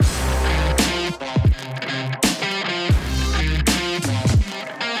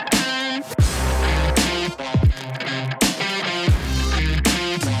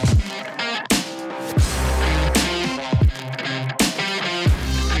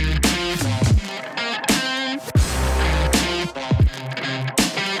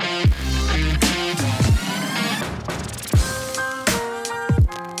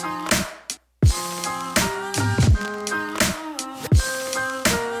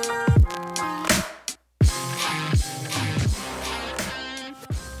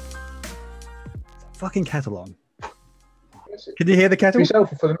fucking kettle on? Can you hear the kettle? For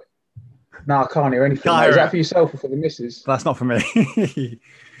yourself or for the... No, I can't hear anything. Is that for yourself or for the missus? That's not for me.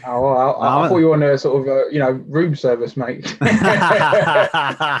 Oh, well, I thought you were on a sort of, room service, mate.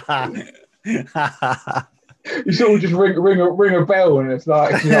 You sort of just ring a bell and it's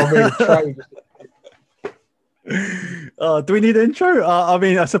like, you know what I mean? Do we need an intro? I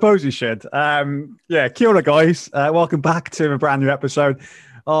mean, I suppose we should. Kia ora, guys. Welcome back to a brand new episode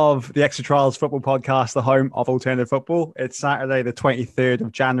of the Extra Trials Football Podcast, the home of alternative football. It's Saturday, the 23rd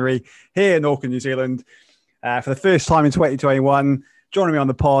of January, here in Auckland, New Zealand. For the first time in 2021, joining me on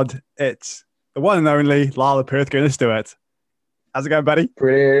the pod, it's the one and only Lyle the Perth Guinness Stewart. How's it going, buddy?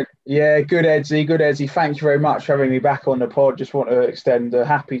 Brilliant. Yeah, good, Edzzie. Good, Edzzie. Thank you very much for having me back on the pod. Just want to extend a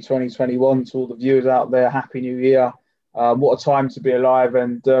happy 2021 to all the viewers out there. Happy New Year. What a time to be alive.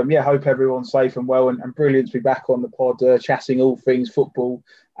 And hope everyone's safe and well. And brilliant to be back on the pod, chatting all things football.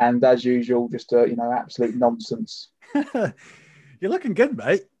 And as usual, just, absolute nonsense. You're looking good,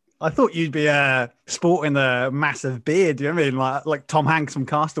 mate. I thought you'd be sporting a massive beard. Do you know what I mean? Like Tom Hanks from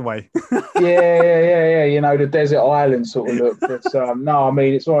Castaway. Yeah. The desert island sort of look. But no, I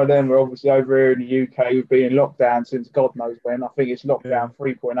mean, it's one of them. We're obviously over here in the UK. We've been in lockdown since God knows when. I think it's lockdown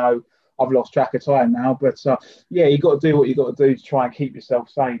 3.0. I've lost track of time now. But you got to do what you got to do to try and keep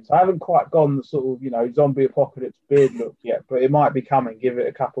yourself sane. So I haven't quite gone the sort of, zombie apocalypse beard look yet, but it might be coming. Give it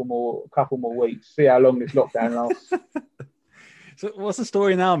a couple more weeks. See how long this lockdown lasts. So what's the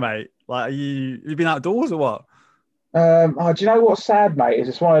story now, mate? Like, you've been outdoors or what? Do you know what's sad, mate? Is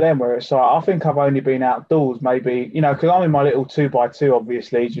it's one of them where it's like, I think I've only been outdoors maybe, because I'm in my little 2x2,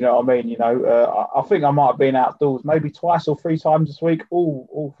 obviously. Do you know what I mean? I think I might have been outdoors maybe twice or three times this week,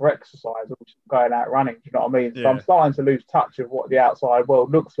 all for exercise, or just going out running. Do you know what I mean? So I'm starting to lose touch of what the outside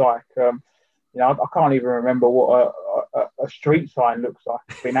world looks like. I can't even remember what a street sign looks like.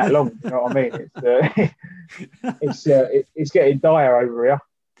 It's been that long. You know what I mean? It's getting dire over here.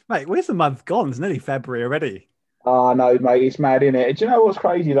 Mate, where's the month gone? It's nearly February already. Oh, no, mate, it's mad, isn't it? Do you know what's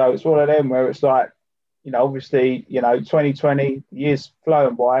crazy, though? It's one of them where it's like, obviously, 2020, the year's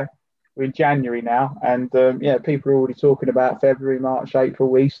flowing by. We're in January now. And, people are already talking about February, March,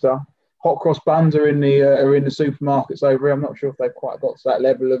 April, Easter. Hot cross buns are in the supermarkets over here. I'm not sure if they've quite got to that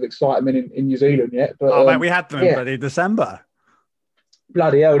level of excitement in New Zealand yet. But mate, we had them in bloody December.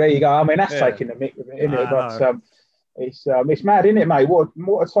 Bloody hell, there you go. I mean, that's taking the mick with it, isn't it? But it's mad, isn't it, mate? What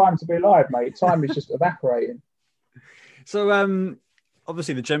a time to be alive, mate. Time is just evaporating. So,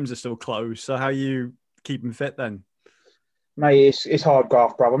 obviously the gyms are still closed. So how are you keeping fit then? Mate, it's hard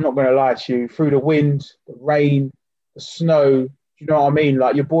graft, bro. I'm not going to lie to you. Through the wind, the rain, the snow, you know what I mean?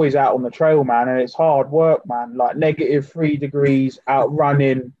 Like, your boy's out on the trail, man, and it's hard work, man. Like, -3 degrees, out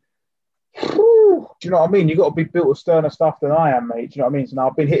running. Do you know what I mean? You've got to be built of sterner stuff than I am, mate. Do you know what I mean? So now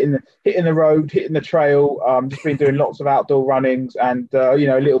I've been hitting the road, hitting the trail. Just been doing lots of outdoor runnings and, a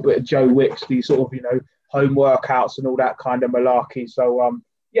little bit of Joe Wicks, these sort of, home workouts and all that kind of malarkey. So,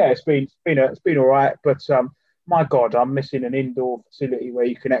 it's been all right. But, my God, I'm missing an indoor facility where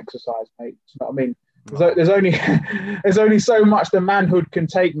you can exercise, mate. Do you know what I mean? There's only so much the manhood can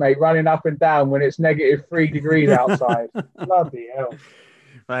take, mate, running up and down when it's -3 degrees outside. Bloody hell.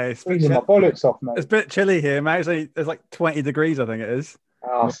 Mate, it's freezing my bollocks off, mate. It's a bit chilly here, mate. It's like 20 degrees, I think it is.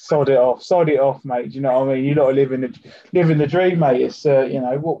 Oh, sod it off, mate. Do you know what I mean? You lot are living the dream, mate. It's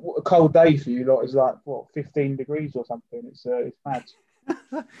what a cold day for you lot is like 15 degrees or something. It's mad.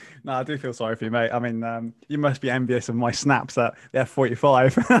 No, I do feel sorry for you, mate. I mean, you must be envious of my snaps at the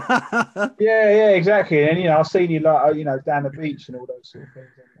F45. yeah, exactly. And I've seen you like down the beach and all those sort of things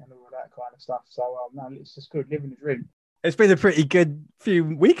and all that kind of stuff. So no, it's just good living the dream. It's been a pretty good few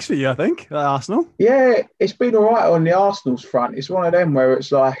weeks for you, I think, at Arsenal. Yeah, it's been all right on the Arsenal's front. It's one of them where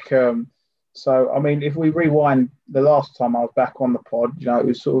it's like, so, I mean, if we rewind the last time I was back on the pod, it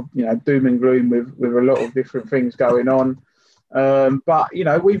was sort of, doom and gloom with a lot of different things going on. But,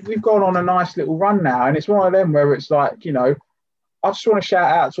 we've gone on a nice little run now. And it's one of them where it's like, I just want to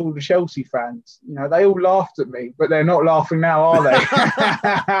shout out to all the Chelsea fans. They all laughed at me, but they're not laughing now, are they?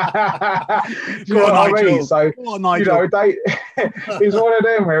 Do you know what I mean? So, it's one of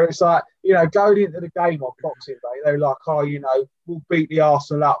them where it's like, going into the game on Boxing Day, they're like, we'll beat the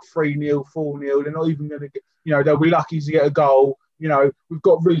Arsenal up 3-0, 4-0. They're not even going to get, they'll be lucky to get a goal. We've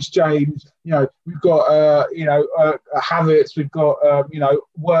got Reece James, we've got, Havertz, we've got,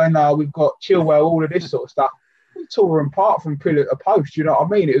 Werner, we've got Chilwell, all of this sort of stuff. We tore them apart from pillar to post, you know what I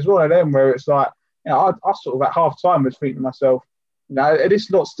mean? It was one of them where it's like, I sort of at half time was thinking to myself,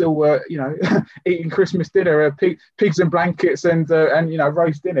 this lot still, eating Christmas dinner, pigs and blankets and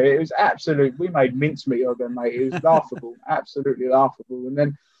roast dinner. It was absolute. We made mincemeat of them, mate. It was laughable, absolutely laughable. And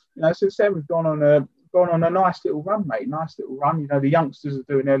then Since then we've gone on a nice little run, mate. Nice little run. The youngsters are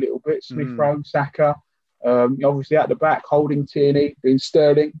doing their little bit. Smith Rowe, Saka, obviously at the back, Holding, Tierney, being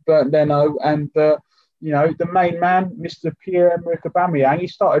Sterling, Bernd Leno, and the main man, Mr. Pierre-Emerick Aubameyang, he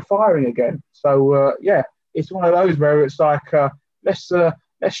started firing again. So it's one of those where it's like let's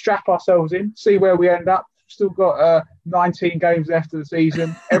strap ourselves in, see where we end up. Still got 19 games left of the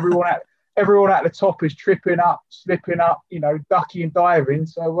season. Everyone at the top is tripping up, slipping up, ducking and diving.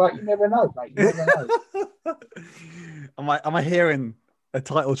 So you never know, mate. You never know. Am I hearing a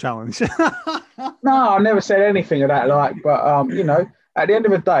title challenge? No, I never said anything of that. But at the end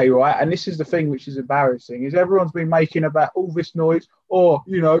of the day, right, and this is the thing which is embarrassing, is everyone's been making about all this noise. Or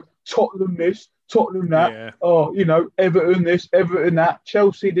Tottenham this, Tottenham that. Yeah. Or Everton this, Everton that.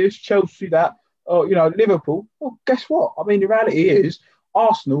 Chelsea this, Chelsea that. Or Liverpool. Well, guess what? I mean, the reality is,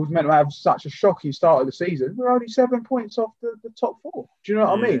 Arsenal was meant to have such a shocking start of the season. We're only 7 points off the top four. Do you know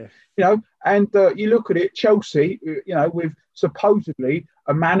what I mean? And you look at it, Chelsea, with supposedly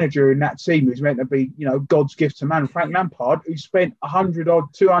a manager in that team who's meant to be, God's gift to man, Frank Lampard, who spent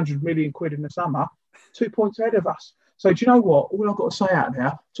 200 million quid in the summer, 2 points ahead of us. So do you know what? All I've got to say out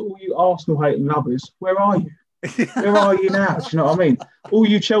there to all you Arsenal hating lovers, where are you? Where are you now? Do you know what I mean? All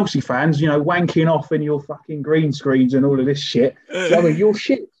you Chelsea fans, wanking off in your fucking green screens and all of this shit. Do you know what I mean? You're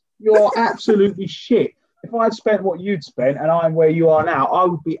shit. You're absolutely shit. If I'd spent what you'd spent and I'm where you are now, I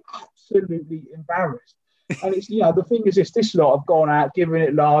would be absolutely embarrassed. And it's, the thing is this lot have gone out, giving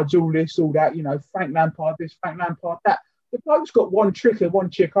it large, all this, all that, Frank Lampard this, Frank Lampard that. The bloke's got one trick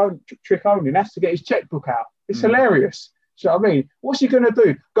only, and that's to get his checkbook out. It's hilarious. Do you know what I mean? What's he going to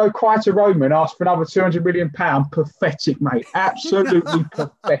do? Go cry to Roma and ask for another £200 million? Pathetic, mate. Absolutely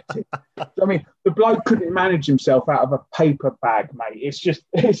pathetic. I mean, the bloke couldn't manage himself out of a paper bag, mate.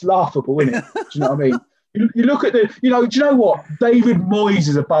 It's laughable, isn't it? Do you know what I mean? You look at do you know what? David Moyes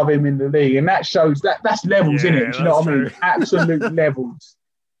is above him in the league, and that shows that's levels, isn't it? Do you know what I mean? Absolute levels.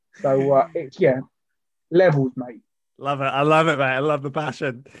 So, levels, mate. Love it. I love it, mate. I love the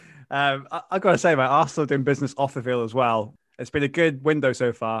passion. I've got to say, mate, Arsenal doing business off the field as well. It's been a good window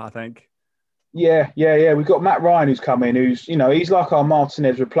so far, I think. Yeah. We've got Matt Ryan who's come in, who's, he's like our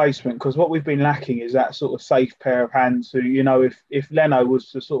Martinez replacement, because what we've been lacking is that sort of safe pair of hands who, if Leno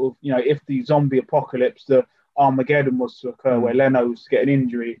was to sort of, if the zombie apocalypse, the Armageddon was to occur where Leno was to get an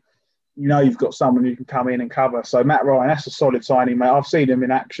injury, you've got someone who can come in and cover. So Matt Ryan, that's a solid signing, mate. I've seen him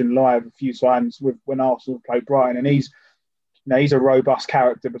in action live a few times when Arsenal played Brighton, and he's a robust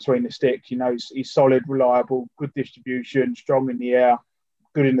character between the sticks. He's solid, reliable, good distribution, strong in the air,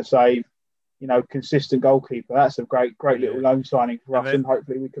 good in the save. Consistent goalkeeper. That's a great little loan signing for us, and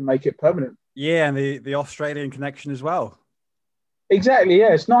hopefully we can make it permanent. Yeah, and the Australian connection as well. Exactly.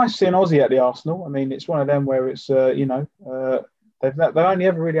 Yeah, it's nice seeing Aussie at the Arsenal. I mean, it's one of them where it's they've only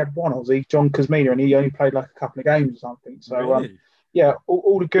ever really had one Aussie, John Kazmina, and he only played like a couple of games or something. So really?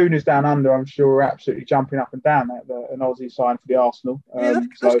 All the Gooners down under, I'm sure, are absolutely jumping up and down at an Aussie sign for the Arsenal.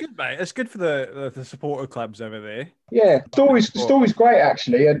 That's good, mate. It's good for the supporter clubs over there. Yeah, the story's great,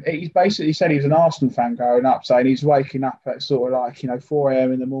 actually. And he's basically said he was an Arsenal fan growing up, saying he's waking up at sort of like, 4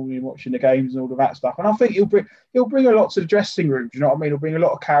 a.m. in the morning watching the games and all of that stuff. And I think he'll bring a lot to the dressing room. Do you know what I mean? He'll bring a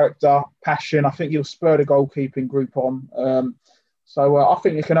lot of character, passion. I think he'll spur the goalkeeping group on. So I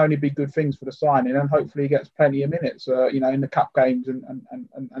think it can only be good things for the signing, and hopefully he gets plenty of minutes, in the cup games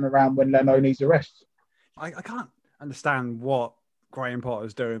and around when Leno needs a rest. I can't understand what Graham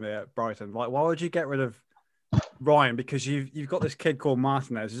Potter's doing there at Brighton. Like, why would you get rid of Ryan? Because you've got this kid called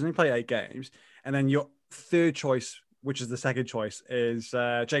Martinez who's only played 8 games, and then your third choice, which is the second choice, is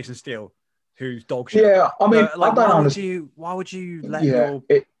Jason Steele, who's dog shit. Yeah, I mean, I don't understand. Why would you let your...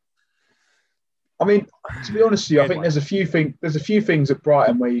 I mean, to be honest with you, I think there's a few things at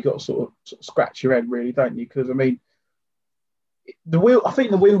Brighton where you got to sort of scratch your head, really, don't you? Because I mean, I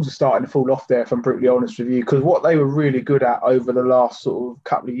think the wheels are starting to fall off there, if I'm brutally honest with you. Because what they were really good at over the last sort of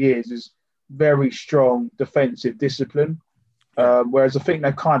couple of years is very strong defensive discipline. Whereas I think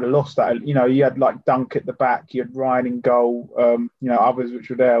they've kind of lost that. You had like Dunk at the back, you had Ryan in goal, others which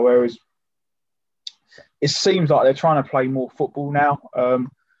were there. Whereas it seems like they're trying to play more football now.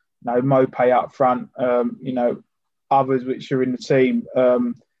 Mopé up front, others which are in the team.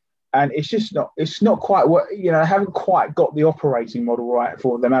 And it's not quite what, haven't quite got the operating model right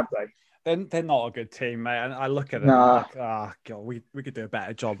for them, have they? They're not a good team, mate. And I look at them like, oh, God, we could do a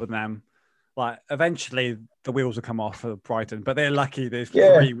better job than them. Like, eventually the wheels will come off for Brighton, but they're lucky there's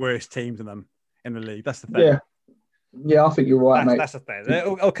 3 worse teams than them in the league. That's the thing. Yeah, I think you're right, mate. That's the thing.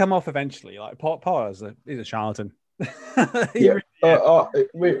 It'll come off eventually. Like, Potter's he's a charlatan. We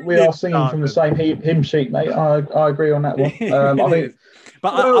are singing from the same hymn sheet, mate. I agree on that one. I think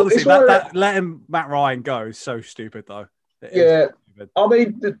But Well, honestly, it's one of that letting Matt Ryan go is so stupid, though. It is yeah. stupid. I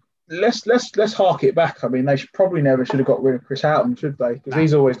mean, let's hark it back. I mean, they probably never should have got rid of Chris Houghton, should they? Because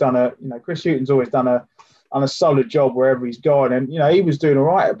he's always done Chris Hughton's always done a solid job wherever he's gone, and he was doing all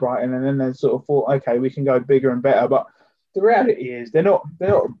right at Brighton, and then they sort of thought, okay, we can go bigger and better. But the reality is, they're not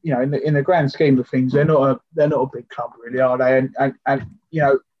in the grand scheme of things, they're not a big club, really, are they? And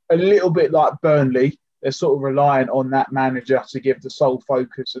a little bit like Burnley, they're sort of reliant on that manager to give the sole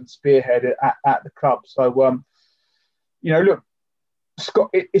focus and spearhead it at the club. So look, Scott,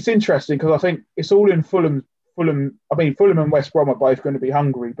 it's interesting because I think it's all in Fulham. I mean, Fulham and West Brom are both going to be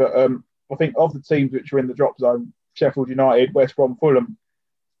hungry, but I think of the teams which are in the drop zone, Sheffield United, West Brom, Fulham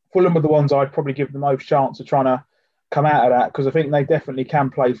are the ones I'd probably give the most chance of trying to come out of that, because I think they definitely can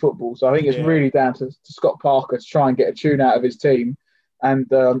play football. So I think it's really down to Scott Parker to try and get a tune out of his team. And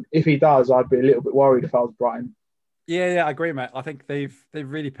if he does, I'd be a little bit worried if I was Brighton. Yeah, I agree, mate. I think they've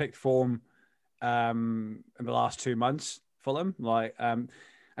really picked form in the last 2 months. Fulham,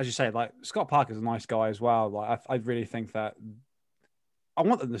 as you say, like Scott Parker's a nice guy as well. Like I really think that I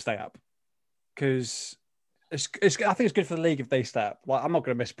want them to stay up because I think it's good for the league if they stay up. Like I'm not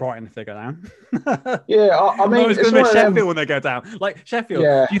going to miss Brighton if they go down. Yeah, I mean, it's going to miss Sheffield when they go down. Like Sheffield,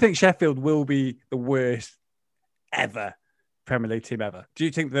 do you think Sheffield will be the worst ever Premier League team ever? Do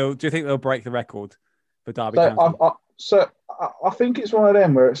you think they'll break the record for Derby County? I think it's one of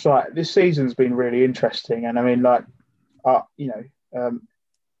them where it's like this season's been really interesting, and I mean, like.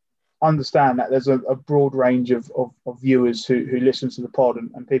 Understand that there's a broad range of viewers who listen to the pod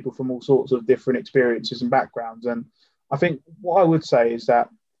and people from all sorts of different experiences and backgrounds. And I think what I would say is that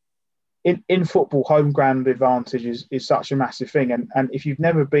in football, home ground advantage is such a massive thing. And if you've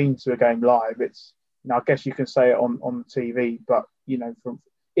never been to a game live, it's, I guess you can say it on the TV, but,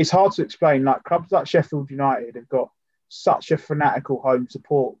 it's hard to explain. Like clubs like Sheffield United have got such a fanatical home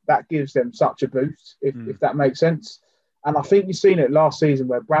support that gives them such a boost, if that makes sense. And I think you've seen it last season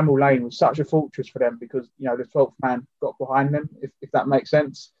where Bramall Lane was such a fortress for them because, the 12th man got behind them, if that makes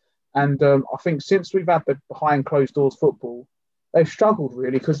sense. And I think since we've had the behind closed doors football, they've struggled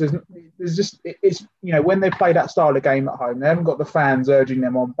really because there's just, it's, when they play that style of game at home, they haven't got the fans urging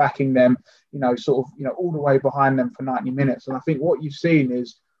them on, backing them, all the way behind them for 90 minutes. And I think what you've seen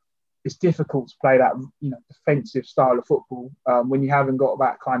is it's difficult to play that, defensive style of football when you haven't got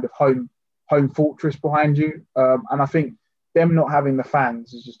that kind of home fortress behind you. And I think them not having the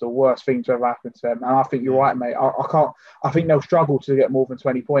fans is just the worst thing to ever happen to them. And I think you're right, mate. I think they'll struggle to get more than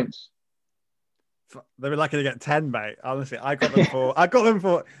 20 points. They were lucky to get 10, mate. Honestly, I got them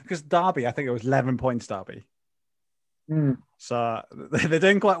for because Derby, I think it was 11 points, Derby. So they're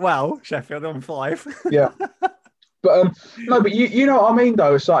doing quite well. Sheffield on 5. Yeah. But no, but you know what I mean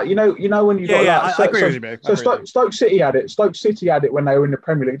though. It's like when you got I agree with you, mate. So Stoke City had it. Stoke City had it when they were in the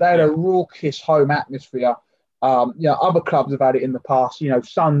Premier League. They had a raucous home atmosphere. Other clubs have had it in the past.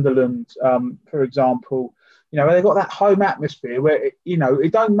 Sunderland, for example. They've got that home atmosphere where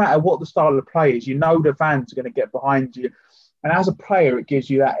it don't matter what the style of play is. The fans are going to get behind you, and as a player, it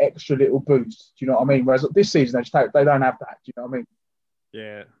gives you that extra little boost. Do you know what I mean? Whereas this season, they don't have that. Do you know what I mean?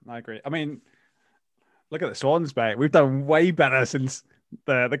 Yeah, I agree. I mean. Look at the Swans, mate. We've done way better since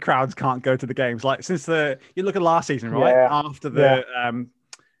the crowds can't go to the games. Like since you look at last season, right? Yeah. After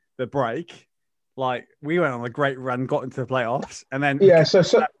the break, like we went on a great run, got into the playoffs, and then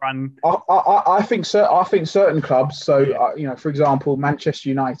that run. I think certain clubs. So for example, Manchester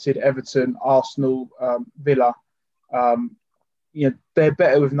United, Everton, Arsenal, Villa. They're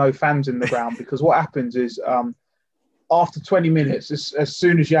better with no fans in the ground because what happens is. After 20 minutes, as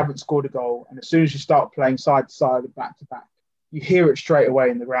soon as you haven't scored a goal and as soon as you start playing side to side and back to back, you hear it straight away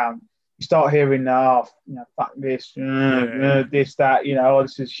in the ground. You start hearing, fuck this, this, that,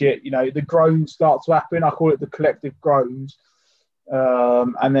 this is shit. The groans start to happen. I call it the collective groans.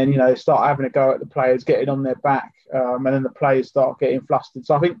 And then, they start having a go at the players, getting on their back. And then the players start getting flustered.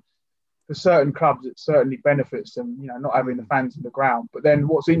 So I think for certain clubs, it certainly benefits them, not having the fans in the ground. But then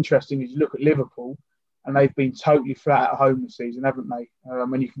what's interesting is you look at Liverpool, and they've been totally flat at home this season, haven't they?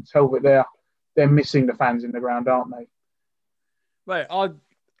 And you can tell that they're missing the fans in the ground, aren't they? Right.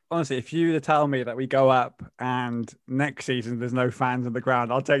 Honestly, if you were to tell me that we go up and next season there's no fans in the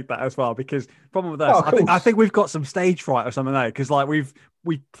ground, I'll take that as well. Because the problem with us, I think we've got some stage fright or something there. Because like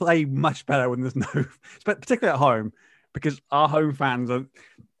we play much better when there's no, particularly at home, because our home fans are.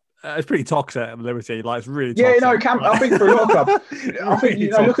 It's pretty toxic at Liberty. Like it's really toxic. I think for a lot of clubs, I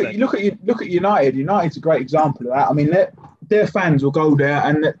think look at United. United's a great example of that. I mean, their fans will go there,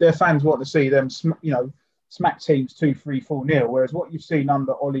 and their fans want to see them, smack teams 2-3-4-0. Whereas what you've seen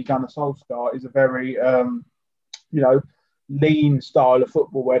under Ole Gunnar Solskjaer is a very, lean style of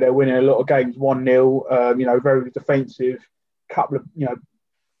football where they're winning a lot of games 1-0. Very defensive. Couple of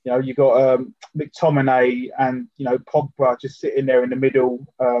you got McTominay and Pogba just sitting there in the middle,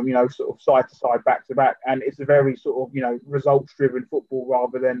 sort of side to side, back to back, and it's a very sort of results driven football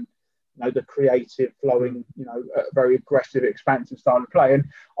rather than the creative, flowing, very aggressive, expansive style of play. And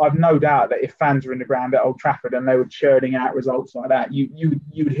I've no doubt that if fans were in the ground at Old Trafford and they were churning out results like that,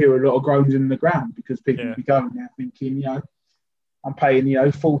 you'd hear a lot of groans in the ground because people would be going there thinking, I'm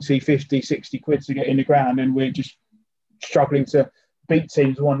paying 40, 50, 60 quid to get in the ground, and we're just struggling to beat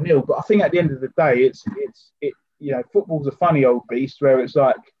teams 1-0. But I think at the end of the day, it's football's a funny old beast where it's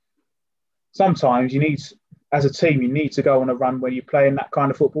like sometimes as a team, you need to go on a run when you're playing that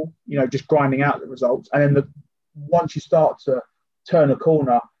kind of football, just grinding out the results. And then once you start to turn a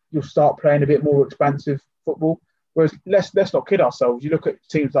corner, you'll start playing a bit more expansive football. Whereas let's not kid ourselves. You look at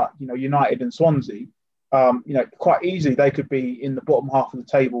teams like, United and Swansea, quite easily they could be in the bottom half of the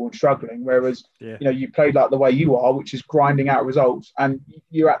table and struggling. Whereas, you played like the way you are, which is grinding out results, and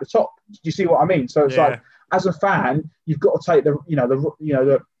you're at the top. Do you see what I mean? So it's like, as a fan, you've got to take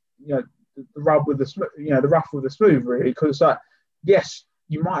the rub with the rough with the smooth, really, because it's like, yes,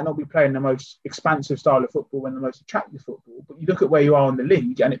 you might not be playing the most expansive style of football and the most attractive football, but you look at where you are in the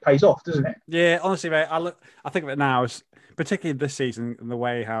league and it pays off, doesn't it? Yeah, honestly, mate, I think of it now, particularly this season, and the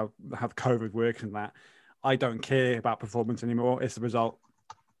way how COVID works and that, I don't care about performance anymore. It's the result.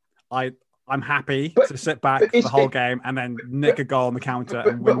 I'm happy to sit back for the whole game and then nick a goal on the counter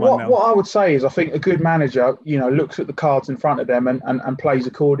and win 1-0. What I would say is I think a good manager, looks at the cards in front of them and plays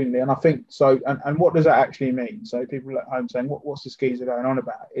accordingly. And I think so. And what does that actually mean? So people at home saying, what's the geezer going on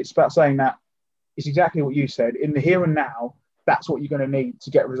about? It's about saying that it's exactly what you said. In the here and now, that's what you're going to need to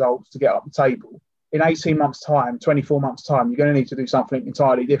get results, to get up the table. In 18 months' time, 24 months' time, you're going to need to do something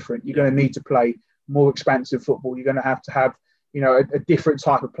entirely different. You're going to need to play more expansive football. You're going to have a different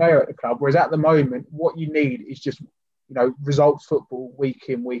type of player at the club. Whereas at the moment, what you need is just, results football week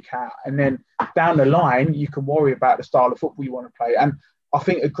in, week out. And then down the line, you can worry about the style of football you want to play. And I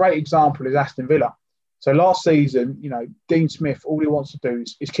think a great example is Aston Villa. So last season, Dean Smith, all he wants to do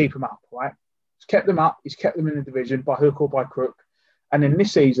is keep them up, right? He's kept them up. He's kept them in the division by hook or by crook. And then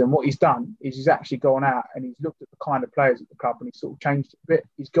this season, what he's done is he's actually gone out and he's looked at the kind of players at the club and he's sort of changed it a bit.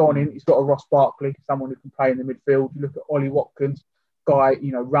 He's gone in, he's got a Ross Barkley, someone who can play in the midfield. You look at Ollie Watkins, guy,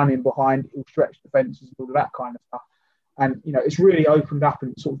 running behind, he'll stretch defences and all of that kind of stuff. And, it's really opened up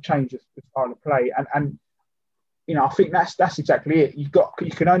and sort of changed the style of play. And I think that's exactly it. You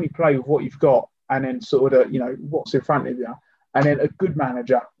can only play with what you've got and then sort of, what's in front of you. And then a good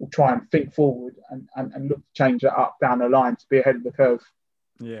manager will try and think forward and look to change that up down the line to be ahead of the curve.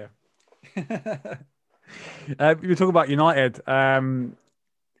 Yeah. You talk about United.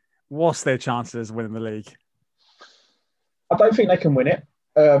 What's their chances of winning the league? I don't think they can win it.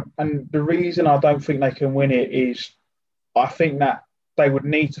 And the reason I don't think they can win it is I think that they would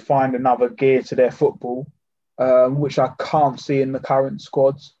need to find another gear to their football, which I can't see in the current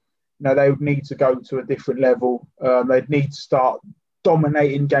squads. They would need to go to a different level. They'd need to start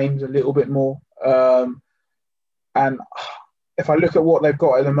dominating games a little bit more. And if I look at what they've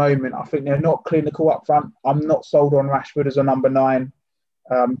got at the moment, I think they're not clinical up front. I'm not sold on Rashford as a number 9.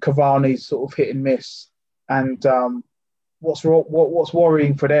 Cavani's sort of hit and miss. And what's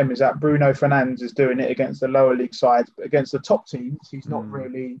worrying for them is that Bruno Fernandes is doing it against the lower league sides, but against the top teams, he's not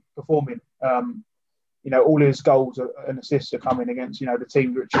really performing. All his goals and assists are coming against, the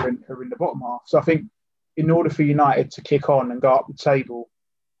teams which are in the bottom half. So I think in order for United to kick on and go up the table,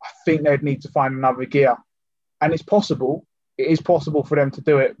 I think they'd need to find another gear. And it's possible. It is possible for them to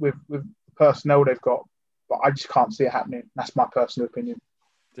do it with the personnel they've got, but I just can't see it happening. That's my personal opinion.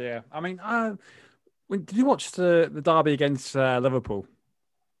 Yeah. I mean, did you watch the derby against Liverpool?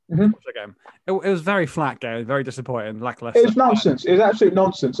 Mm-hmm. It was very flat game, very disappointing, lackluster. It was nonsense. It was absolute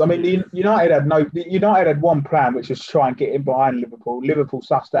nonsense. I mean, United had one plan, which was to try and get in behind Liverpool. Liverpool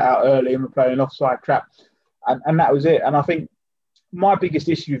sussed it out early and were playing an offside trap, and that was it. And I think my biggest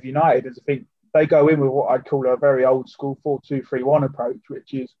issue with United is I think they go in with what I'd call a very old school 4-2-3-1 approach,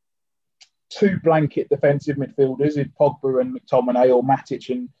 which is 2 blanket defensive midfielders in Pogba and McTominay, or Matic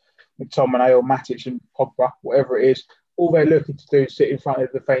and McTominay, or Matic and Pogba, whatever it is. All they're looking to do is sit in front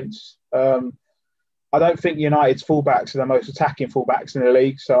of the defence. I don't think United's fullbacks are the most attacking fullbacks in the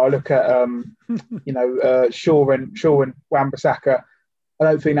league. So I look at, Shaw and Wan-Bissaka. I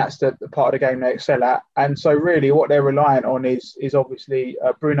don't think that's the part of the game they excel at. And so really what they're reliant on is obviously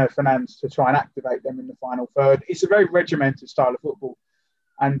Bruno Fernandes to try and activate them in the final third. It's a very regimented style of football.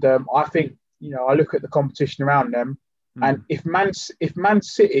 And I think, I look at the competition around them. And if Man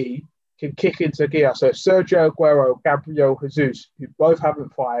City can kick into gear. So Sergio Aguero, Gabriel Jesus, who both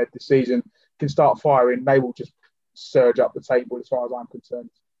haven't fired this season, can start firing. They will just surge up the table as far as I'm concerned.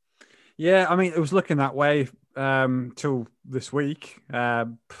 Yeah, I mean, it was looking that way till this week.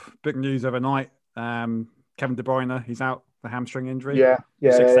 Big news overnight. Kevin De Bruyne, he's out the hamstring injury. Yeah.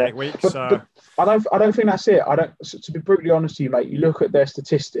 6 to 8 weeks. But I don't think that's it. To be brutally honest with you, mate, you look at their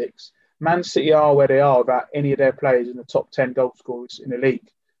statistics. Man City are where they are without any of their players in the top 10 goal scorers in the league.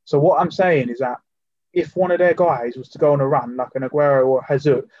 So what I'm saying is that if one of their guys was to go on a run, like an Aguero or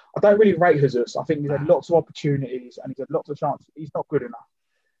Jesus, I don't really rate Jesus. I think he's had lots of opportunities and he's had lots of chances. He's not good enough.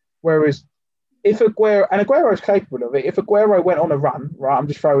 Whereas if Aguero is capable of it, if Aguero went on a run, right, I'm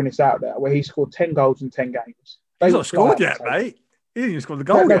just throwing this out there, where he scored 10 goals in 10 games. He's not scored yet, mate. He didn't even score the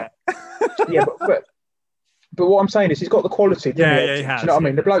goal yet. Yeah, but what I'm saying is he's got the quality. He has. Do you know what I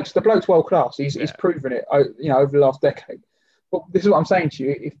mean? The bloke's world class. He's proven it, over the last decade. But this is what I'm saying to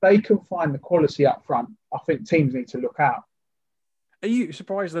you. If they can find the quality up front, I think teams need to look out. Are you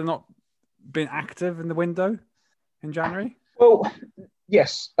surprised they've not been active in the window in January? Well,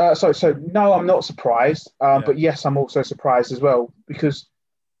 yes. So no, I'm not surprised. But yes, I'm also surprised as well, because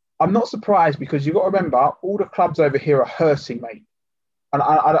I'm not surprised because you've got to remember all the clubs over here are hurting, mate. And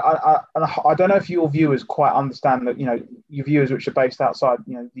I don't know if your viewers quite understand that, your viewers which are based outside,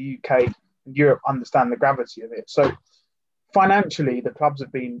 the UK and Europe understand the gravity of it. So financially, the clubs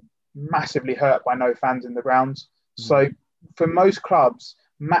have been massively hurt by no fans in the grounds. Mm. So for most clubs,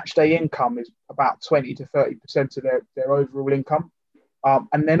 match day income is about 20 to 30% of their overall income.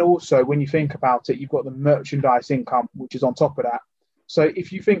 And then also, when you think about it, you've got the merchandise income, which is on top of that. So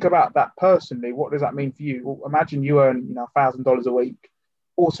if you think about that personally, what does that mean for you? Well, imagine you earn, $1,000 a week.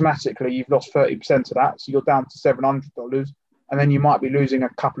 Automatically, you've lost 30% of that. So you're down to $700. And then you might be losing a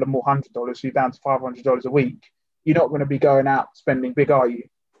couple of more $100. So you're down to $500 a week. You're not going to be going out spending big, are you?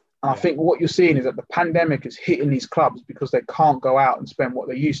 And I think what you're seeing is that the pandemic is hitting these clubs because they can't go out and spend what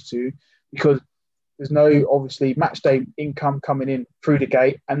they used to, because there's no, obviously, match day income coming in through the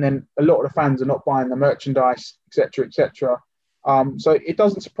gate. And then a lot of the fans are not buying the merchandise, etc., etc. So it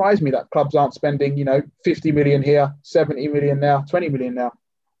doesn't surprise me that clubs aren't spending, 50 million here, 70 million now, 20 million now.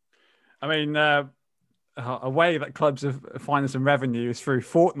 I mean, a way that clubs are finding some revenue is through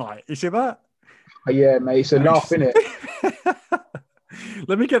Fortnite. You see that? Yeah, mate. It's enough, isn't it?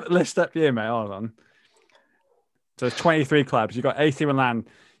 Let me get the list up here, mate. Hold on. So it's 23 clubs. You've got AC Milan.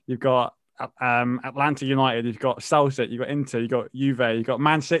 You've got Atlanta United. You've got Celtic. You've got Inter. You've got Juve. You've got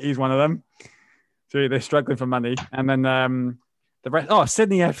Man City is one of them. So they're struggling for money. And then the rest,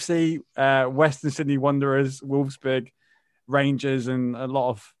 Sydney FC, Western Sydney Wanderers, Wolfsburg, Rangers, and a lot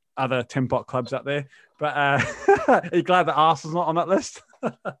of other tin pot clubs out there. But are you glad that Arsenal's not on that list?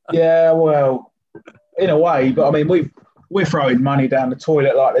 Yeah, well, in a way. But I mean, we're throwing money down the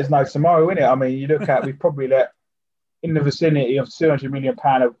toilet like there's no tomorrow, innit? I mean, you look at, we've probably let in the vicinity of £200 million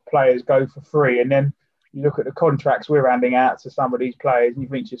of players go for free. And then you look at the contracts we're handing out to some of these players and you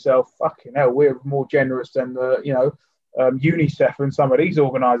think to yourself, fucking hell, we're more generous than UNICEF and some of these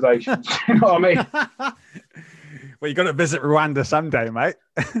organisations. You know what I mean? Well, you've got to visit Rwanda someday, mate.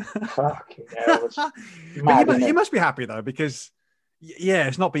 Fucking hell. But you must be happy, though, because,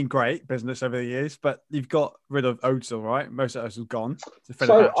 it's not been great business over the years, but you've got rid of Ozil, right? Most of Ozil's gone.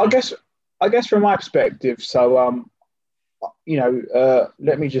 So I guess from my perspective, so,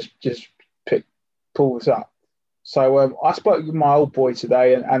 let me just pull this up. So I spoke with my old boy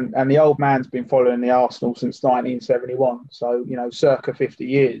today, and the old man's been following the Arsenal since 1971, so, circa 50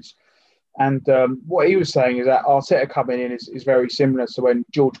 years. And what he was saying is that Arteta coming in is very similar to when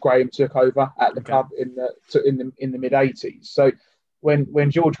George Graham took over at the club in the mid 80s. So when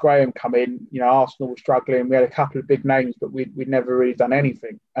George Graham come in, Arsenal was struggling. We had a couple of big names, but we'd never really done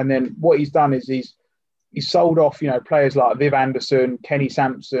anything. And then what he's done is he's sold off, players like Viv Anderson, Kenny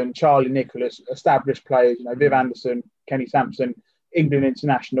Sampson, Charlie Nicholas, established players. Viv Anderson, Kenny Sampson, England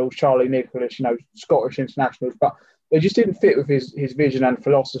internationals, Charlie Nicholas, Scottish internationals, but they just didn't fit with his vision and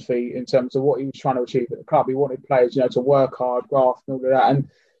philosophy in terms of what he was trying to achieve at the club. He wanted players, to work hard, graft, and all of that.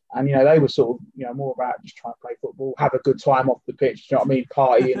 And they were sort of, more about just trying to play football, have a good time off the pitch, you know what I mean?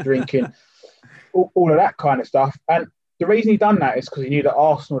 Partying, drinking, all of that kind of stuff. And the reason he done that is because he knew that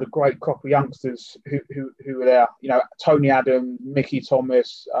Arsenal had a great crop of youngsters who were there. Tony Adams, Mickey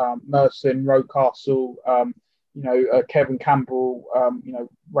Thomas, Merson, Rocastle, Kevin Campbell,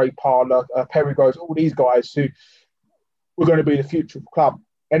 Ray Parler, Perry Groves, all these guys who were going to be the future of the club.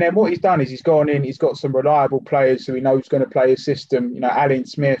 And then what he's done is he's gone in, he's got some reliable players who he knows going to play his system, Alan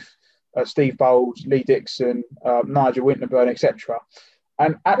Smith, Steve Bowles, Lee Dixon, Nigel Winterburn, etc.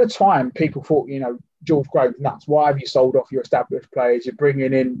 And at the time, people thought, George Grove's nuts. Why have you sold off your established players? You're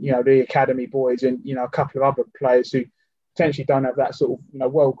bringing in, the academy boys and, a couple of other players who potentially don't have that sort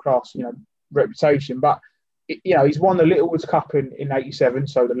of, world-class, reputation. But, he's won the Littlewoods Cup in 87,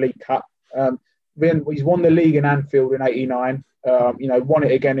 so the League Cup. Then he's won the league in Anfield in 89, won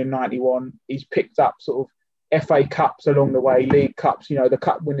it again in 91. He's picked up sort of FA Cups along the way, League Cups, the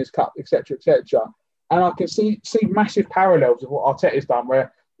Cup Winners' Cup, etc., etc. And I can see massive parallels of what Arteta's done,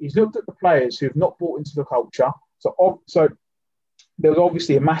 where he's looked at the players who have not bought into the culture. So there was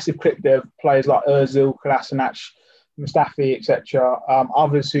obviously a massive clip there of players like Ozil, Kolasinac, Mustafi, etc.,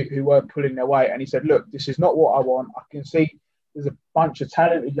 others who weren't pulling their weight. And he said, look, this is not what I want. I can see there's a bunch of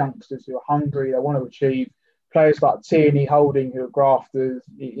talented youngsters who are hungry, they want to achieve. Players like Tierney, Holding, who are grafters,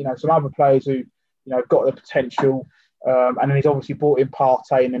 some other players who, have got the potential. And then he's obviously brought in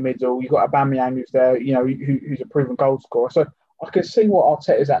Partey in the middle. You've got Aubameyang who's there, who's a proven goal scorer. So I can see what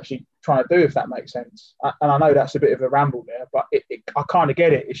Arteta's actually trying to do, if that makes sense. And I know that's a bit of a ramble there, but I kind of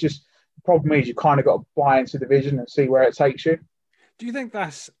get it. It's just the problem is you kind of got to buy into the vision and see where it takes you. Do you think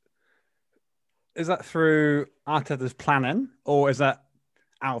is that through Arteta's planning, or is that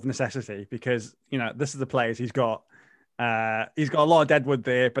out of necessity? Because, this is the players he's got. He's got a lot of deadwood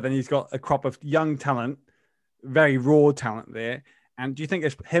there, but then he's got a crop of young talent, very raw talent there. And do you think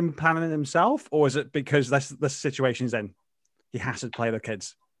it's him planning it himself, or is it because that's the situation he's in? He has to play the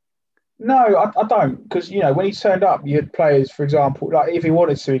kids. No, I don't. Because, when he turned up, you had players, for example, like if he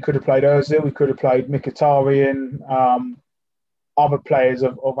wanted to, he could have played Ozil, he could have played Mkhitaryan, other players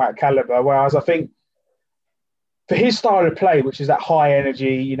of that calibre. Whereas I think for his style of play, which is that high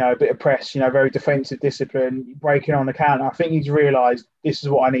energy, a bit of press, very defensive discipline, breaking on the counter, I think he's realised this is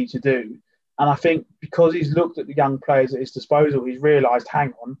what I need to do. And I think because he's looked at the young players at his disposal, he's realised,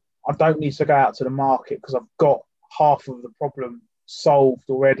 hang on, I don't need to go out to the market because I've got half of the problem solved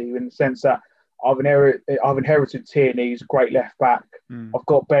already, in the sense that I've inherited Tierney, who's a great left back. I've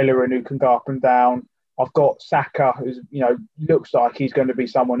got Bellerin, who can go up and down. I've got Saka, who's, looks like he's going to be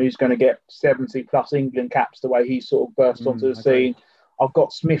someone who's going to get 70 plus England caps the way he sort of burst onto the scene. I've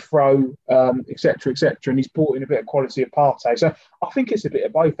got Smith Rowe, etc., and he's brought in a bit of quality of Partey. So I think it's a bit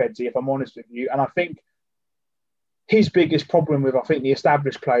of both, Edzzie, if I'm honest with you. And I think his biggest problem with, the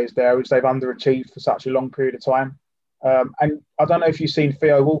established players there is they've underachieved for such a long period of time. And I don't know if you've seen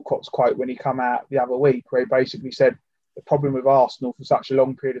Theo Walcott's quote when he come out the other week, where he basically said the problem with Arsenal for such a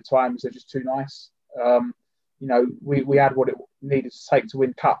long period of time is they're just too nice. We had what it needed to take to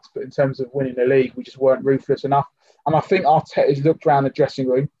win cups, but in terms of winning the league, we just weren't ruthless enough. And I think Arteta's looked around the dressing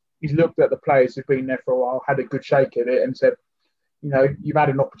room, he's looked at the players who've been there for a while, had a good shake at it and said, you've had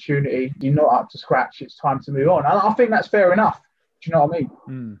an opportunity, you're not up to scratch, it's time to move on. And I think that's fair enough. Do you know what I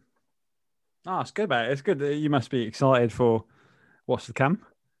mean? Oh, it's good, mate. It's good that you must be excited for what's to come.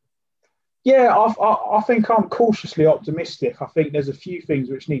 Yeah, I think I'm cautiously optimistic. I think there's a few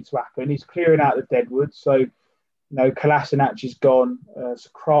things which need to happen. He's clearing out the deadwood. So, Kolasinac is gone,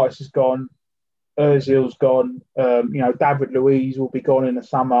 Socrates is gone, Ozil's gone, David Luiz will be gone in the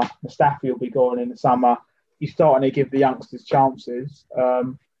summer, Mustafi will be gone in the summer. He's starting to give the youngsters chances.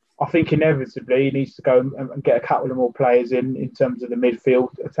 I think inevitably he needs to go and get a couple of more players in terms of the midfield,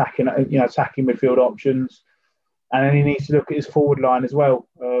 attacking midfield options. And then he needs to look at his forward line as well,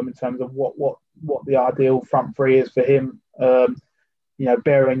 in terms of what the ideal front three is for him.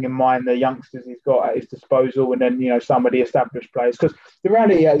 Bearing in mind the youngsters he's got at his disposal, and then some of the established players. Because the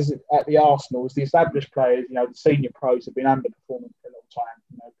reality is at the Arsenal is the established players, the senior pros have been underperforming for a long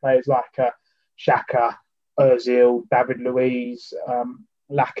time. Players like Xhaka, Ozil, David Luiz,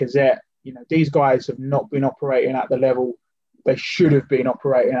 Lacazette. These guys have not been operating at the level they should have been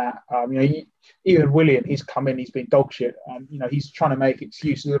operating at. Even Willian, he's come in, he's been dog shit, and he's trying to make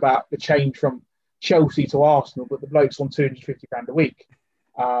excuses about the change from Chelsea to Arsenal, but the bloke's on £250 a week.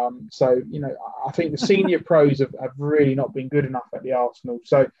 I think the senior pros have really not been good enough at the Arsenal.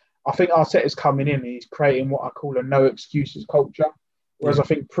 So I think Arteta's coming in and he's creating what I call a no excuses culture. Whereas I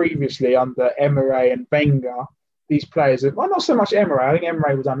think previously under Emery and Wenger, these players have, well, not so much Emery. I think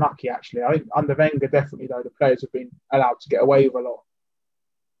Emery was unlucky, actually. I think under Wenger, definitely, though, the players have been allowed to get away with a lot.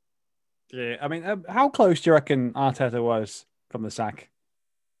 Yeah, I mean, how close do you reckon Arteta was from the sack?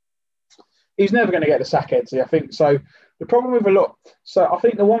 He's never going to get the sack, Edzzie, I think. So the problem with I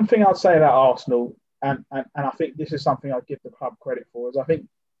think the one thing I'd say about Arsenal, and I think this is something I'd give the club credit for, is I think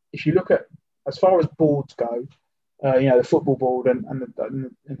if you look at, as far as boards go, the football board and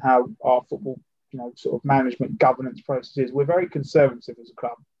how our football, sort of management governance process is, we're very conservative as a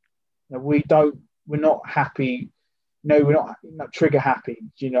club. We're not happy. No, we're not trigger happy.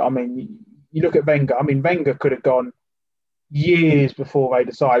 Do you know what I mean? You look at Wenger. I mean, Wenger could have gone, years before they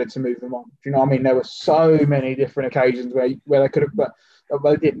decided to move them on. Do you know what I mean? There were so many different occasions where they could have, but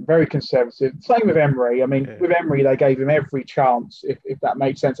they didn't. Very conservative. Same with Emery. I mean, with Emery, they gave him every chance, if that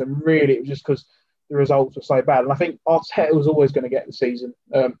made sense. And really, it was just because the results were so bad. And I think Arteta was always going to get the season.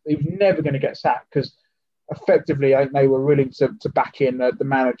 He was never going to get sacked because effectively, I think they were willing to back in the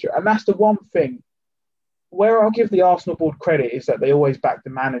manager. And that's the one thing where I'll give the Arsenal board credit is that they always back the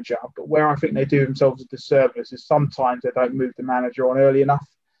manager. But where I think they do themselves a disservice is sometimes they don't move the manager on early enough.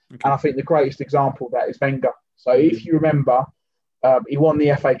 Okay. And I think the greatest example of that is Wenger. So if you remember, he won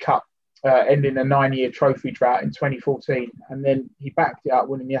the FA Cup, ending a 9-year trophy drought in 2014. And then he backed it up,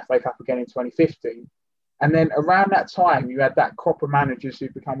 winning the FA Cup again in 2015. And then around that time, you had that crop of managers who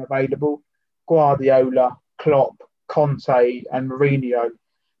become available: Guardiola, Klopp, Conte, and Mourinho.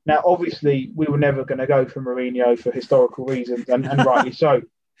 Now, obviously, we were never going to go for Mourinho for historical reasons, and rightly so.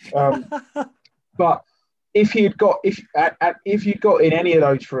 But if you'd got in any of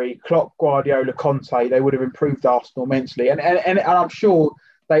those three, Klopp, Guardiola, Conte, they would have improved Arsenal immensely. And I'm sure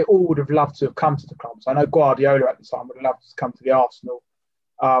they all would have loved to have come to the club. So I know Guardiola at the time would have loved to come to the Arsenal.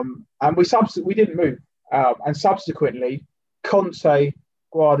 And we didn't move. And subsequently, Conte,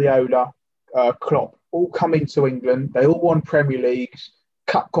 Guardiola, Klopp all come into England. They all won Premier Leagues,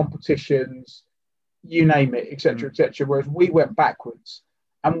 cup competitions, you name it, etc., etc. Whereas we went backwards,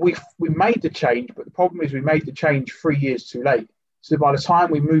 and we made the change, but the problem is we made the change 3 years too late. So by the time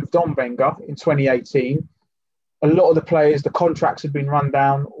we moved on Wenger in 2018, a lot of the players, the contracts had been run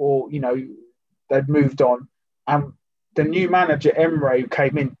down, or they'd moved on, and the new manager Emery who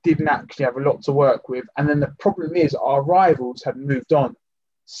came in didn't actually have a lot to work with. And then the problem is our rivals had moved on.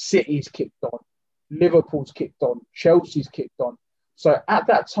 City's kicked on, Liverpool's kicked on, Chelsea's kicked on. So at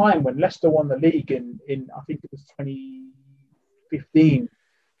that time when Leicester won the league in I think it was 2015.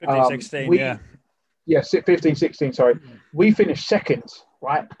 15-16, yeah, 15-16, sorry. We finished second,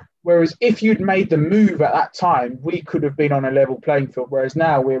 right? Whereas if you'd made the move at that time, we could have been on a level playing field, whereas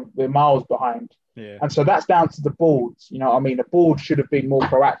now we're miles behind. Yeah. And so that's down to the boards. You know what I mean? The board should have been more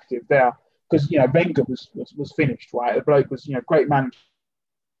proactive there because, Wenger was finished, right? The bloke was, great manager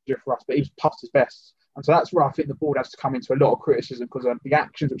for us, but he was past his best. And so that's where I think the board has to come into a lot of criticism because the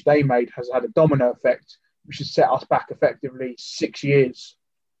actions which they made has had a domino effect, which has set us back effectively 6 years.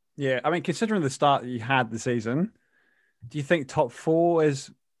 Yeah, I mean, considering the start that you had the season, do you think top 4 is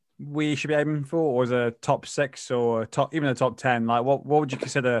we should be aiming for, or is a top 6 or even a top 10? Like, what would you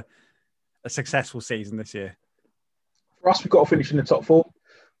consider a successful season this year? For us, we've got to finish in the top 4.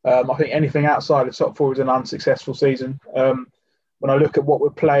 I think anything outside the top 4 is an unsuccessful season. When I look at what we're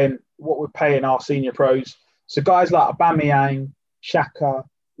paying our senior pros, so guys like Aubameyang, Xhaka,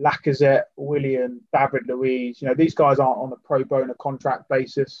 Lacazette, Willian, David Luiz, these guys aren't on a pro bono contract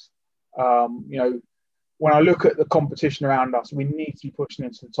basis. When I look at the competition around us, we need to be pushing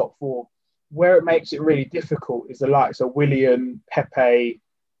into the top 4. Where it makes it really difficult is the likes of Willian, Pepe,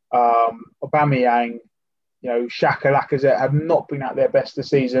 Aubameyang, Xhaka, Lacazette have not been at their best this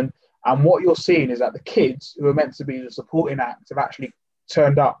season. And what you're seeing is that the kids who are meant to be the supporting act have actually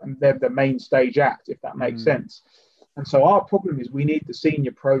turned up and they're the main stage act, if that makes sense. And so our problem is we need the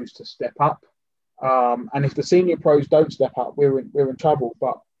senior pros to step up. And if the senior pros don't step up, we're in trouble.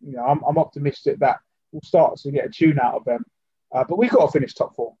 But, I'm optimistic that we'll start to get a tune out of them. But we've got to finish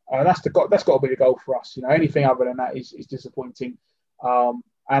top 4. And that's got to be the goal for us. Anything other than that is disappointing. And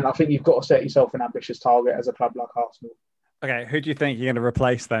I think you've got to set yourself an ambitious target as a club like Arsenal. Okay, who do you think you're going to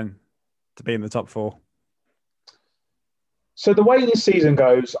replace then to be in the top 4? So the way this season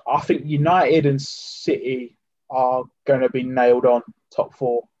goes, I think United and City are going to be nailed on top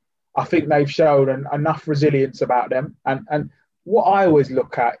 4. I think they've shown enough resilience about them. And what I always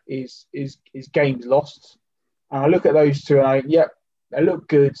look at is games lost. And I look at those two and I think, they look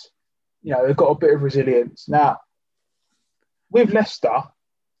good. They've got a bit of resilience. Now, with Leicester,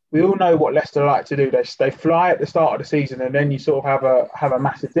 we all know what Leicester like to do. They fly at the start of the season and then you sort of have a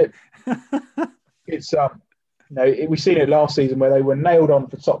massive dip. It's we've seen it last season where they were nailed on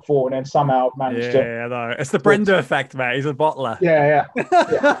for top 4 and then somehow managed to. Yeah, no, it's the Brenda effect, mate. He's a bottler. Yeah. And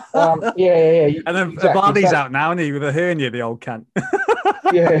then Vardy's out now, and he with a hernia, the old cunt.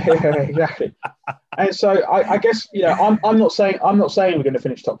 yeah, exactly. And so I guess I'm not saying we're going to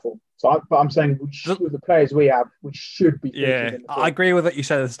finish top 4. But I'm saying with the players we have, we should be. Yeah, I agree with what you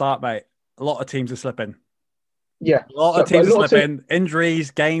said at the start, mate. A lot of teams are slipping. Yeah, a lot of teams are slipping. Injuries,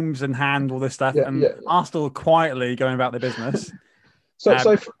 games in hand, all this stuff, and Arsenal quietly going about their business. So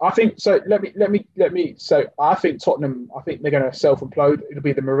I think so. Let me. So I think Tottenham. I think they're going to self-implode. It'll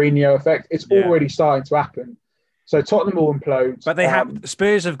be the Mourinho effect. It's already starting to happen. So Tottenham will implode. But they have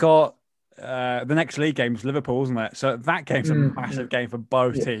Spurs have got the next league game is Liverpool, isn't it? So that game's a massive game for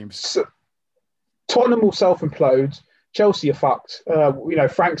both teams. So, Tottenham will self-implode. Chelsea are fucked. The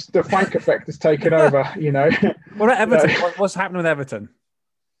Frank effect has taken over. What about Everton? What's happening with Everton?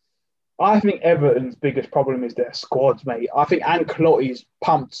 I think Everton's biggest problem is their squads, mate. I think Ancelotti's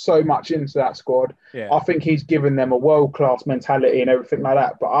pumped so much into that squad. Yeah. I think he's given them a world-class mentality and everything like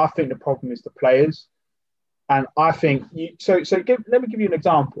that. But I think the problem is the players. And I think let me give you an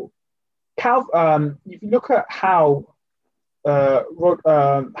example. If you look at how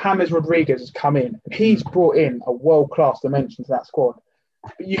James Rodriguez has come in, he's brought in a world-class dimension to that squad.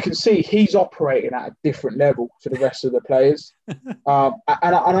 But you can see he's operating at a different level to the rest of the players. And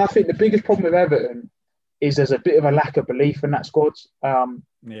I think the biggest problem with Everton is there's a bit of a lack of belief in that squad.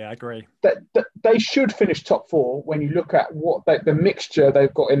 Yeah, I agree. They should finish top four when you look at the mixture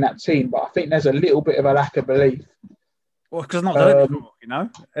they've got in that team. But I think there's a little bit of a lack of belief. Well, because not done it before,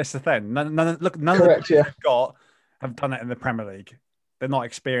 It's the thing. None of the players they've got have done it in the Premier League. They're not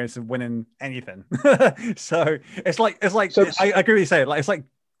experienced of winning anything. So it's like I agree with you saying, it's like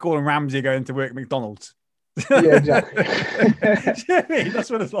Gordon Ramsay going to work at McDonald's. Yeah, exactly.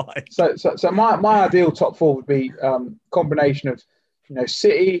 That's what it's like. So my ideal top four would be combination of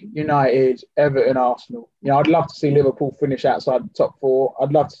City, United, Everton, Arsenal. I'd love to see Liverpool finish outside the top four.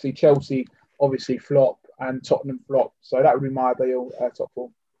 I'd love to see Chelsea obviously flop and Tottenham flop. So that would be my ideal top four.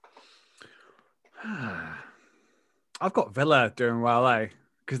 I've got Villa doing well,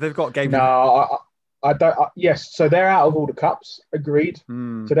 because they've got games. No, I don't. Yes, so they're out of all the cups. Agreed.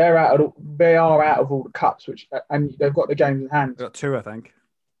 So they are out of all the cups, and they've got the games in hand. They've got 2, I think.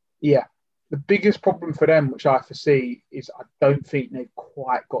 Yeah, the biggest problem for them, which I foresee, is I don't think they've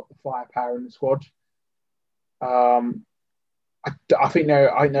quite got the firepower in the squad. I think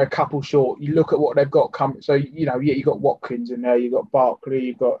they're a couple short. You look at what they've got coming. So you got Watkins in there, you got Barkley,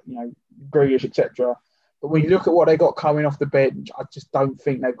 you got Grealish, etc. But when you look at what they got coming off the bench, I just don't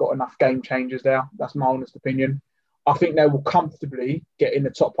think they've got enough game changers there. That's my honest opinion. I think they will comfortably get in the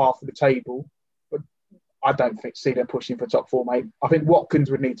top half of the table, but I don't see them pushing for top four, mate. I think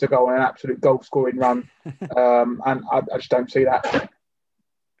Watkins would need to go on an absolute goal-scoring run, and I just don't see that.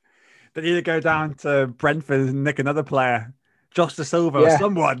 They need to go down to Brentford and nick another player, Josh De Silva, or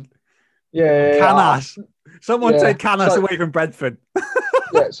someone. Yeah, Canas. Someone take Canas away from Brentford.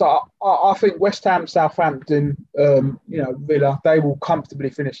 Yeah, so I think West Ham, Southampton, Villa, they will comfortably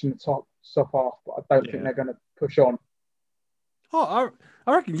finish in the top half, but I don't think they're going to push on. Oh,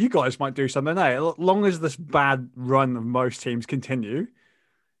 I reckon you guys might do something, As long as this bad run of most teams continue,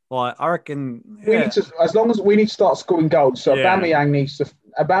 I reckon we need to start scoring goals. So Aubameyang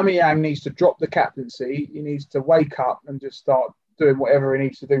needs to drop the captaincy. He needs to wake up and just start doing whatever he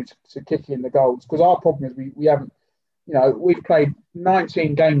needs to do to kick in the goals. Because our problem is we haven't. We've played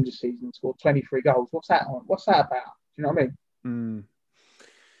 19 games this season and scored 23 goals. What's that about? Do you know what I mean?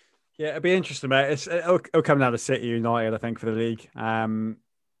 Yeah, it'd be interesting, mate. It'll come down to City United, I think, for the league.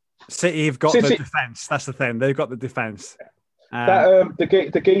 City have got the defence. That's the thing. They've got the defence.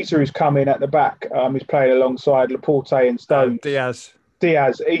 The geezer who's come in at the back, he's playing alongside Laporte and Stones. Diaz.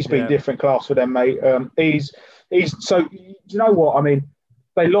 He's been different class for them, mate. He's so. You know what I mean?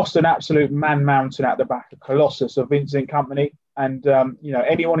 They lost an absolute man mountain at the back, a colossus of Vincent Kompany. And,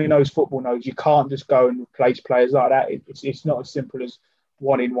 anyone who knows football knows you can't just go and replace players like that. It's not as simple as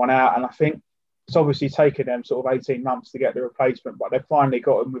one in, one out. And I think it's obviously taken them sort of 18 months to get the replacement, but they've finally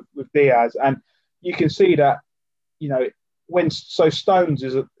got him with Diaz. And you can see that, John Stones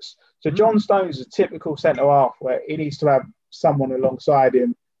is a typical centre-half where he needs to have someone alongside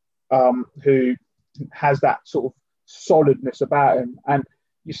him who has that sort of solidness about him. And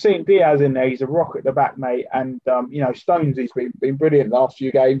you've seen Diaz in there; he's a rock at the back, mate. And Stones, he's been brilliant the last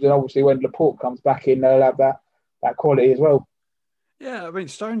few games. And obviously, when Laporte comes back in, they'll have that quality as well. Yeah, I mean,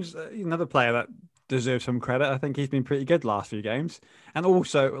 Stones, another player that deserves some credit. I think he's been pretty good the last few games, and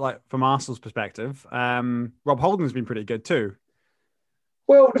also from Arsenal's perspective, Rob Holding's been pretty good too.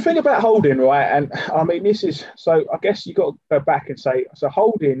 Well, the thing about Holding, right, and I mean, this is so. I guess you got to go back and say so.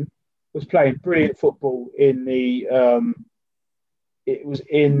 Holding was playing brilliant football in the. It was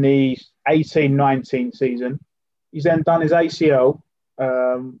in the 18-19 season. He's then done his ACL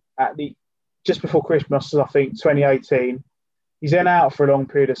just before Christmas, I think, 2018. He's then out for a long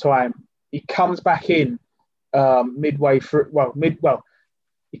period of time. He comes back in midway through.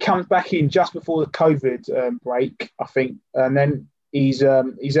 He comes back in just before the COVID break, I think, and then he's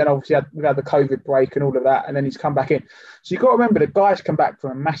then obviously we've had the COVID break and all of that, and then he's come back in. So you've got to remember the guy's come back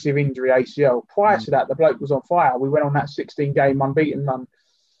from a massive injury ACL. Prior to that, the bloke was on fire. We went on that 16-game unbeaten run,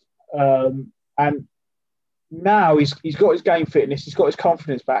 and now he's got his game fitness, he's got his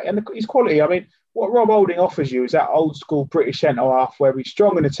confidence back, and his quality. I mean, what Rob Holding offers you is that old school British centre half where he's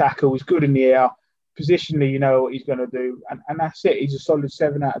strong in the tackle, he's good in the air, positionally, you know what he's going to do, and that's it. He's a solid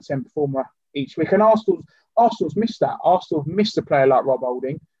 7 out of 10 performer each week. And Arsenal's missed that. Arsenal have missed a player like Rob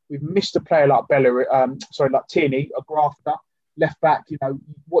Holding. We've missed a player like like Tierney, a grafter, left back. You know,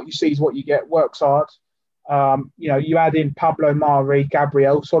 what you see is what you get. Works hard. You know, you add in Pablo Mari,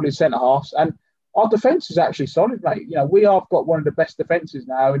 Gabriel, solid centre halves, and our defence is actually solid, mate. You know, we have got one of the best defences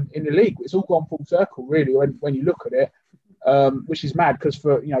now in the league. It's all gone full circle, really, when you look at it, which is mad because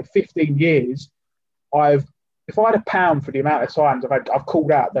for 15 years, if I had a pound for the amount of times I've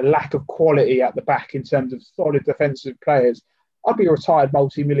called out the lack of quality at the back in terms of solid defensive players, I'd be a retired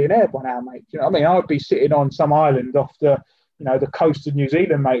multi-millionaire by now, mate. Do you know what I mean? I'd be sitting on some island off the coast of New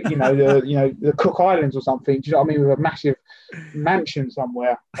Zealand, mate. The Cook Islands or something. Do you know what I mean? With a massive mansion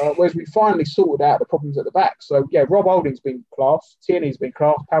somewhere. Whereas we finally sorted out the problems at the back. So yeah, Rob Holding's been class. Tierney's been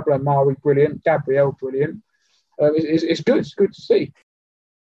class. Pablo Mari, brilliant. Gabriel, brilliant. It's good. It's good to see.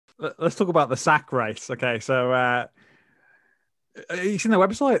 Let's talk about the sack race. Okay, so you seen the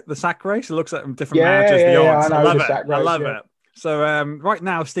website, the sack race? It looks at different managers, the odds. I love it. I love it. So right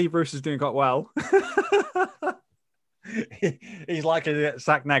now, Steve Bruce is doing quite well. He's likely to get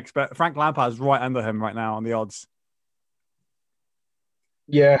sacked next, but Frank Lampard's right under him right now on the odds.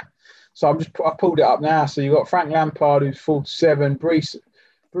 Yeah, so I pulled it up now. So you've got Frank Lampard, who's 4-7, Bruce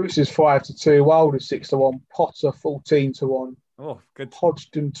is 5-2, Wilder's 6-1, Potter 14-1. Oh, good.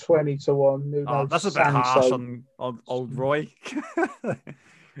 Hodgson 20-1. Oh, that's a bit harsh on old Roy.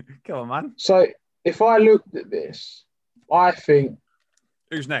 Come on, man. So if I looked at this, I think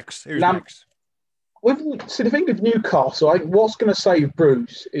who's next? Next? So the thing with Newcastle, I think what's going to save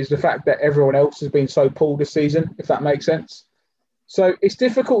Bruce is the fact that everyone else has been so poor this season, if that makes sense. So it's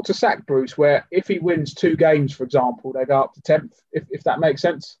difficult to sack Bruce, where if he wins 2 games, for example, they go up to 10th, if that makes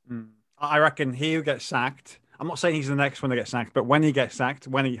sense. I reckon he'll get sacked. I'm not saying he's the next one to get sacked, but when he gets sacked,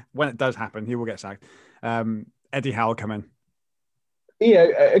 when it does happen, he will get sacked. Eddie Howe will come in. Yeah,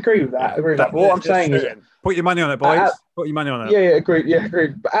 agree with that. But what I'm saying is, put your money on it, boys. Put your money on it. Yeah, agree.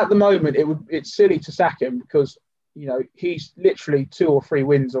 But at the moment, it's silly to sack him because he's literally 2 or 3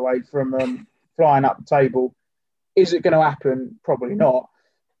 wins away from flying up the table. Is it going to happen? Probably not.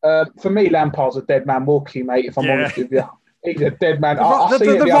 For me, Lampard's a dead man walking, mate. If I'm honest with you, he's a dead man.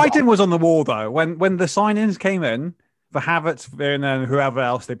 The writing was on the wall though. When the signings came in for Havertz and whoever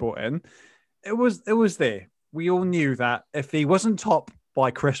else they brought in, it was there. We all knew that if he wasn't top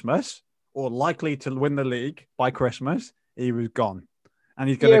by Christmas or likely to win the league by Christmas, he was gone. And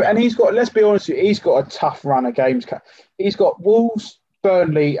he's going and he's got, let's be honest with you, he's got a tough run of games. He's got Wolves,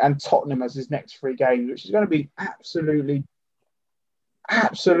 Burnley and Tottenham as his next 3 games, which is going to be absolute.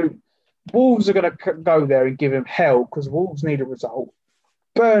 Wolves are going to go there and give him hell because Wolves need a result.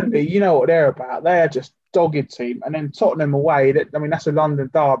 Burnley, you know what they're about. They are just dogged team. And then Tottenham away, that's a London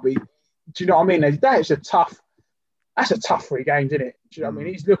derby. Do you know what I mean? That's a tough 3 games, isn't it? Do you know what I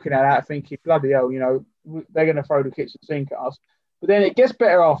mean? He's looking at that thinking, bloody hell, they're going to throw the kitchen sink at us. But then it gets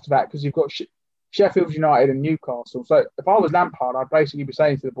better after that because you've got Sheffield United and Newcastle. So if I was Lampard, I'd basically be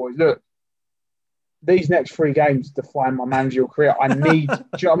saying to the boys, look, these next 3 games define my managerial career. I need, do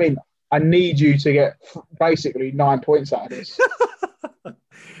you know what I mean? I need you to get basically 9 points out of this.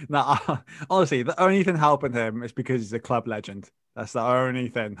 No, honestly, the only thing helping him is because he's a club legend. That's the only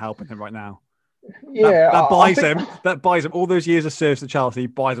thing helping him right now. Yeah, that buys him all those years of service to Chelsea.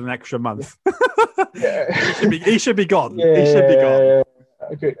 Buys him an extra month. Yeah. he should be gone. Yeah, he should be gone.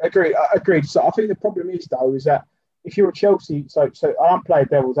 Agreed. So I think the problem is though is that if you're a Chelsea, so I'm playing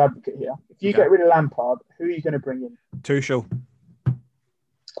devil's advocate here. If you get rid of Lampard, who are you going to bring in? Tuchel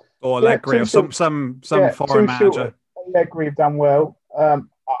or Allegri or some foreign manager. Allegri have done well.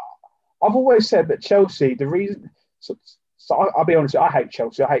 I've always said that Chelsea, the reason. So I'll be honest, I hate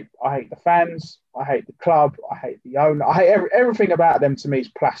Chelsea. I hate the fans. I hate the club. I hate the owner. I hate everything about them. To me, is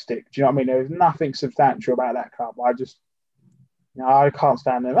plastic. Do you know what I mean? There's nothing substantial about that club. I can't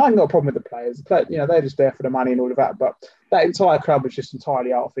stand them. I haven't got a problem with the players. They're just there for the money and all of that. But that entire club is just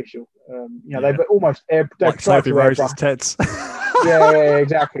entirely artificial. They've almost like Sophie Rose's tits. Yeah,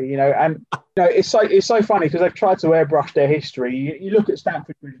 exactly. And it's so funny because they've tried to airbrush their history. You look at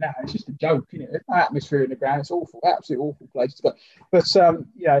Stamford Bridge now; it's just a joke, isn't it? There's no atmosphere in the ground. It's awful, absolutely awful place. But it's one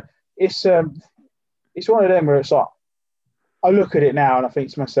of them where it's like I look at it now and I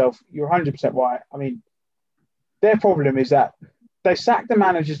think to myself, "You're 100% right." I mean, their problem is that they sack the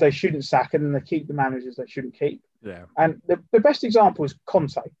managers they shouldn't sack, and then they keep the managers they shouldn't keep. Yeah. And the best example is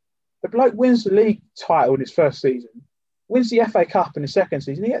Conte. The bloke wins the league title in his first season, wins the FA Cup in his second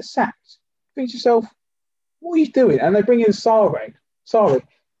season, he gets sacked. Think to yourself, what are you doing? And they bring in Sarri.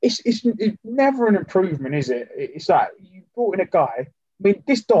 It's never an improvement, is it? It's like you brought in a guy. I mean,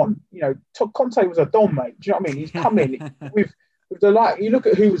 this Don, Conte was a Don, mate. Do you know what I mean? He's come in with the you look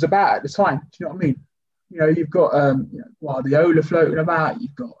at who was about at the time. Do you know what I mean? You've got Guardiola floating about.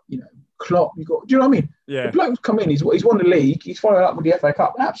 You've got Klopp. Do you know what I mean? Yeah. The bloke's come in. He's won the league. He's followed up with the FA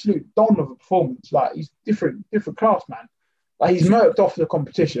Cup. An absolute Don of a performance. Like he's different class, man. Like he's murked off the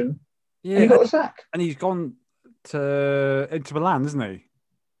competition. Yeah, and he got a sack. And he's gone to Inter Milan, isn't he?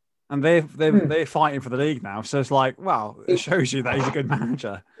 And they're fighting for the league now. So it's like, wow, it shows you that he's a good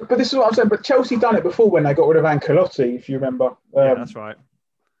manager. But this is what I'm saying. But Chelsea done it before when they got rid of Ancelotti, if you remember. Yeah, that's right.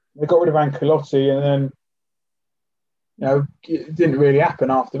 They got rid of Ancelotti, and then it didn't really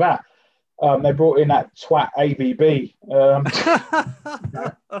happen after that. They brought in that twat AVB,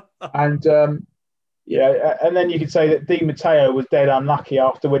 and then you could say that Di Matteo was dead unlucky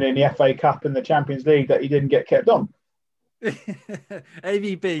after winning the FA Cup and the Champions League that he didn't get kept on.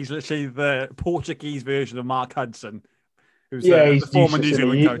 AVB is literally the Portuguese version of Mark Hudson, who's the former New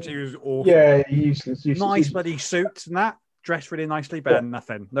Zealand coach. He was awful. Yeah, useless. Nice bloody suits and that, dressed really nicely, but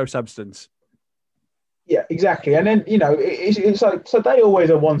nothing, no substance. Yeah, exactly. And then it's like, so they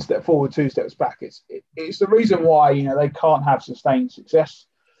always are one step forward, two steps back. It's the reason why they can't have sustained success.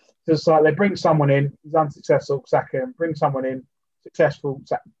 Because like they bring someone in, he's unsuccessful, sack him. Bring someone in, successful,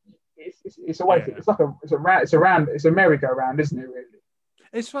 sack. It's a way. It's like it's a merry-go-round, isn't it? Really.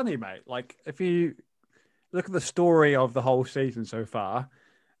 It's funny, mate. Like if you look at the story of the whole season so far,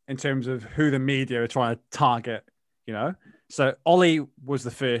 in terms of who the media are trying to target, So Ollie was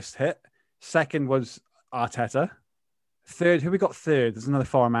the first hit. Second was Arteta. Third, who we got third? There's another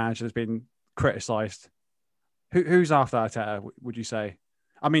foreign manager that's been criticised. Who's after Arteta? Would you say?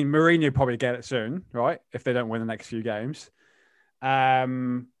 I mean, Mourinho probably get it soon, right? If they don't win the next few games. I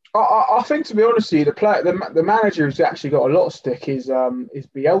think, to be honest with you, the manager who's actually got a lot of stick is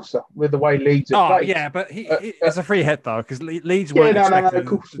Bielsa with the way Leeds are played. Yeah, but it's a free hit though because Leeds won't. Of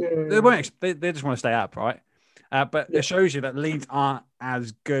course, they won't. They just want to stay up, right? But it shows you that Leeds aren't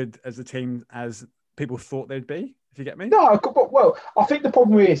as good as a team as people thought they'd be. If you get me? No, well, I think the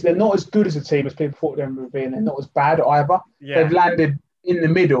problem is they're not as good as a team as people thought they would be, and they're not as bad either. Yeah. They've landed in the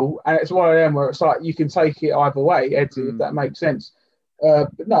middle, and it's one of them where it's like you can take it either way, Edzzie, if that makes sense.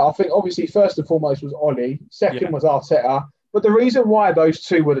 But no, I think obviously first and foremost was Ollie. Second was Arteta. But the reason why those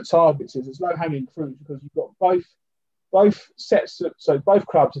two were the targets is there's no hanging fruit because you've got both sets. So both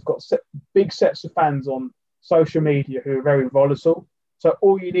clubs have got big sets of fans on social media who are very volatile. So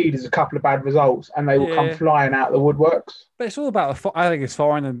all you need is a couple of bad results, and they will come flying out the woodworks. But it's all about. I think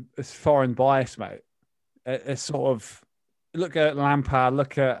it's foreign bias, mate. It's sort of look at Lampard,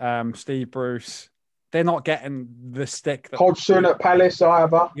 look at Steve Bruce. They're not getting the stick. Hodgson at Palace,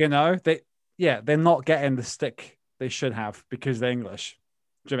 either. They're not getting the stick they should have because they're English.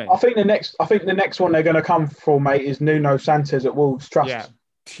 Do you mean? I think the next one they're going to come for, mate, is Nuno Santos at Wolves. Trust.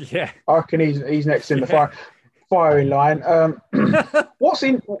 Yeah. I reckon he's next in the firing line. What's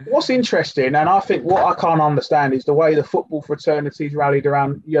interesting, and I think what I can't understand is the way the football fraternities rallied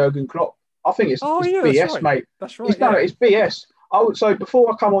around Jurgen Klopp. I think it's BS, right. mate. That's right. It's BS. So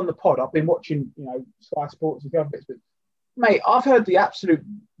before I come on the pod, I've been watching, Sky Sports and the other bits. But mate, I've heard the absolute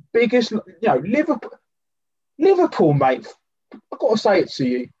biggest, Liverpool, mate. I've got to say it to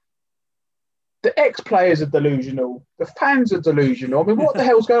you. The ex-players are delusional. The fans are delusional. I mean, what the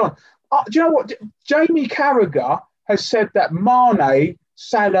hell's going on? Do you know what? Jamie Carragher has said that Mane,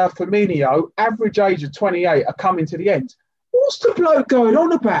 Salah, Firmino, average age of 28, are coming to the end. What's the bloke going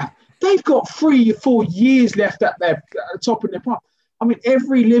on about? They've got 3 or 4 years left at the top of their prime. I mean,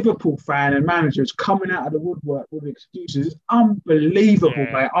 every Liverpool fan and manager is coming out of the woodwork with excuses. It's unbelievable,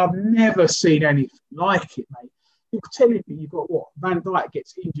 mate. I've never seen anything like it, mate. You're telling me you've got what? Van Dijk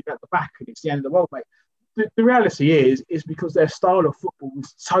gets injured at the back and it's the end of the world, mate. The reality is because their style of football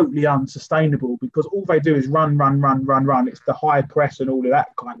is totally unsustainable because all they do is run. It's the high press and all of that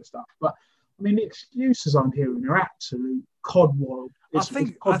kind of stuff. But, I mean, the excuses I'm hearing are absolute codwaddle. I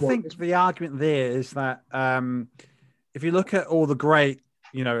think the argument there is that if you look at all the great,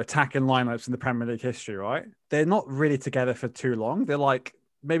 attacking lineups in the Premier League history, right? They're not really together for too long. They're like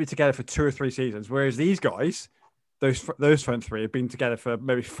maybe together for 2 or 3 seasons, whereas these guys, those front three, have been together for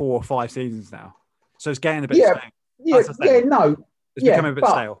maybe 4 or 5 seasons now. So it's getting a bit stale. It's becoming a bit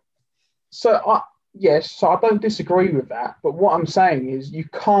stale. So I don't disagree with that. But what I'm saying is you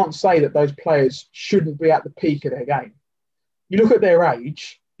can't say that those players shouldn't be at the peak of their game. You look at their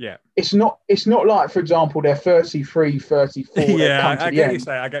age, Yeah. It's not like, for example, they're 33, 34. Yeah, come to I the get end. you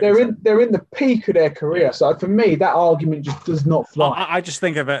say. I get They're you in they're in the peak of their career. Yeah. So for me, that argument just does not fly. I just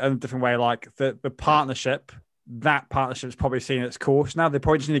think of it in a different way. Like the partnership, that partnership is probably seen its course now. They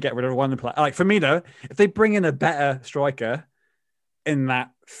probably just need to get rid of one player. Like for me though, if they bring in a better striker in that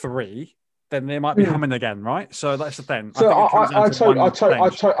three, then they might be humming again, right? So that's the thing. So I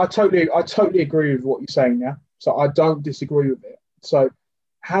totally agree with what you're saying now. So I don't disagree with it. So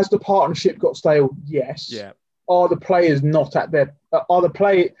has the partnership got stale? Yes. Yeah. Are the players not at their? Are the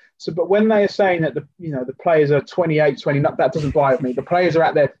play? So, but when they are saying that the players are 28, 20, that doesn't vibe me. The players are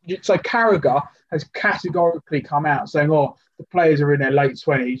at their. So Carragher has categorically come out saying, "Oh, the players are in their late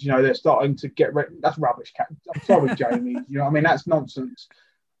 20s. They're starting to get ready." That's rubbish. I'm sorry, Jamie. You know what I mean? That's nonsense.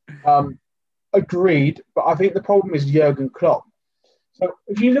 Agreed, but I think the problem is Jurgen Klopp. So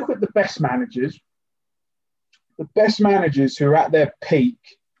if you look at the best managers who are at their peak,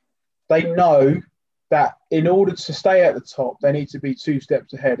 they know that in order to stay at the top, they need to be 2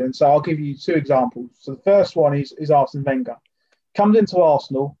 steps ahead. And so I'll give you 2 examples. So the first one is Arsene Wenger. Comes into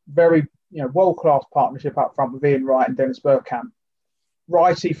Arsenal, very world-class partnership up front with Ian Wright and Dennis Bergkamp.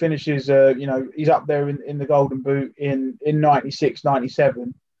 Wrighty finishes, he's up there in the Golden Boot in 96,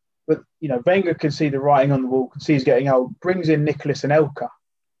 97. But, Wenger can see the writing on the wall, can see he's getting old, brings in Nicholas and Elka.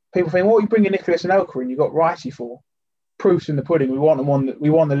 People think, what are you bringing Nicholas and Elka in? You've got Wrighty for? Proofs in the pudding. We won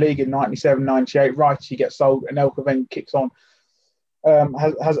the league in 97, 98. Wrighty gets sold and Elka then kicks on.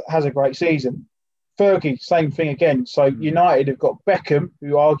 Has a great season. Fergie, same thing again. So United have got Beckham,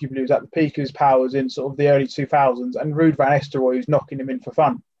 who arguably was at the peak of his powers in sort of the early 2000s, and Ruud van Nistelrooy, who's knocking him in for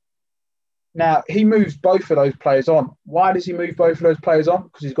fun. Now, he moves both of those players on. Why does he move both of those players on?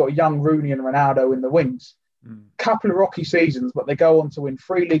 Because he's got young Rooney and Ronaldo in the wings. Couple of rocky seasons, but they go on to win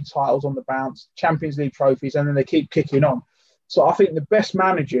 3 league titles on the bounce, Champions League trophies, and then they keep kicking on. So I think the best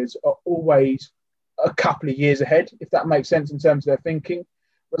managers are always a couple of years ahead, if that makes sense in terms of their thinking.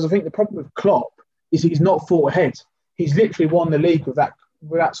 Whereas I think the problem with Klopp is he's not thought ahead. He's literally won the league with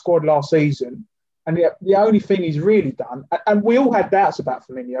that squad last season. And the only thing he's really done, and we all had doubts about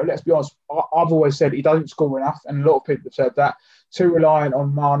Firmino, let's be honest, I've always said he doesn't score enough, and a lot of people have said that, too reliant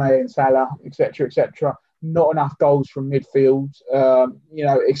on Mane and Salah, etc., not enough goals from midfield,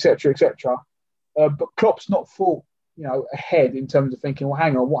 etc. But Klopp's not thought, ahead in terms of thinking, well,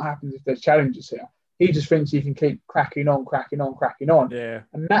 hang on, what happens if there's challenges here? He just thinks he can keep cracking on. Yeah.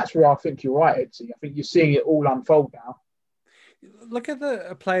 And that's where I think you're right, Edzzie. I think you're seeing it all unfold now. Look at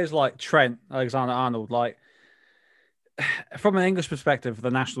the players like Trent Alexander-Arnold. Like, from an English perspective, for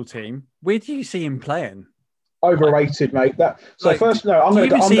the national team, where do you see him playing? Overrated, mate. I'm going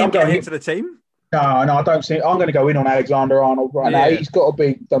to go into the team. No, I don't see. I'm going to go in on Alexander-Arnold right now. He's got to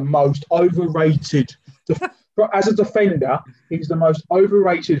be the most overrated. As a defender, he's the most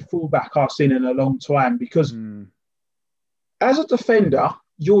overrated fullback I've seen in a long time, because as a defender,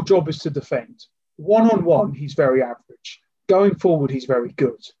 your job is to defend. One-on-one, he's very average. Going forward, he's very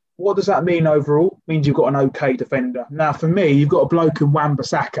good. What does that mean overall? It means you've got an okay defender. Now, for me, you've got a bloke in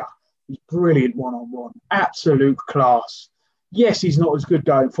Wan-Bissaka. He's brilliant one-on-one. Absolute class. Yes, he's not as good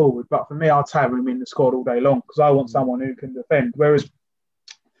going forward, but for me, I'll have him in the squad all day long because I want someone who can defend. Whereas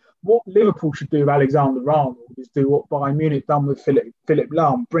what Liverpool should do with Alexander-Arnold is do what Bayern Munich done with Philip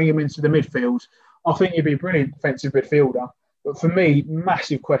Lahm, bring him into the midfield. I think he'd be a brilliant defensive midfielder. But for me,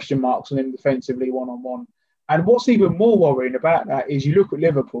 massive question marks on him defensively one-on-one. And what's even more worrying about that is you look at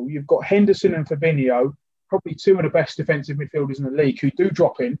Liverpool, you've got Henderson and Fabinho, probably 2 of the best defensive midfielders in the league, who do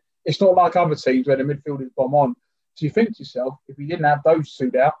drop in. It's not like other teams where the midfielders bomb on. So you think to yourself, if we didn't have those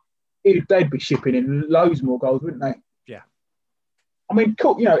 2 there, they'd be shipping in loads more goals, wouldn't they? Yeah. I mean,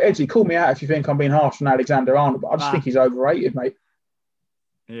 Edzzie, call me out if you think I'm being harsh on Alexander-Arnold, but I just think he's overrated, mate.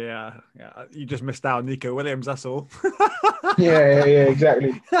 Yeah. You just missed out on Nico Williams, that's all. yeah,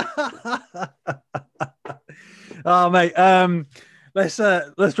 exactly. Oh, mate. Let's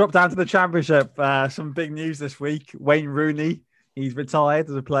drop down to the Championship. Some big news this week. Wayne Rooney, he's retired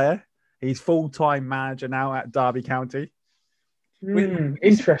as a player. He's full-time manager now at Derby County.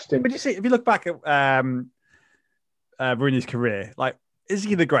 Interesting. But you see, if you look back at Rooney's career, like, is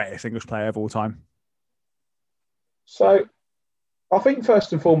he the greatest English player of all time? So, I think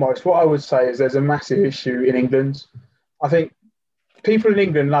first and foremost, what I would say is there's a massive issue in England. I think people in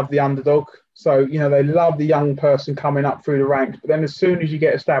England love the underdog. So, they love the young person coming up through the ranks. But then as soon as you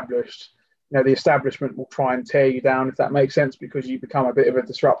get established, the establishment will try and tear you down, if that makes sense, because you become a bit of a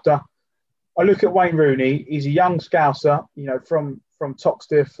disruptor. I look at Wayne Rooney. He's a young Scouser, from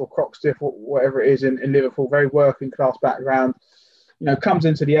Toxteth or Croxteth or whatever it is in Liverpool, very working class background. Comes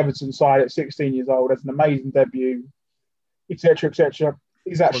into the Everton side at 16 years old, has an amazing debut, etc.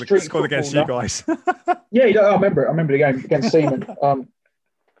 He's that street scored against you guys. Yeah, I remember it. I remember the game against Seaman.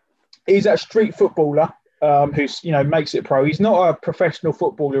 He's that street footballer who's makes it pro. He's not a professional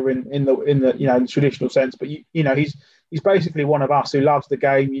footballer in the traditional sense, but he's basically one of us who loves the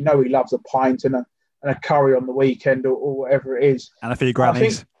game. He loves a pint and a curry on the weekend or whatever it is, and a few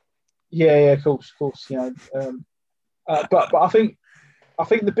grannies. Yeah, of course. But I think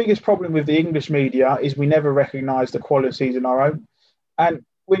the biggest problem with the English media is we never recognise the qualities in our own. And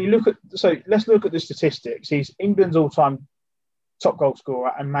when you let's look at the statistics. He's England's all-time top goal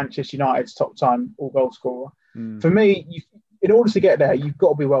scorer and Manchester United's top-time all-goal scorer. For me, in order to get there, you've got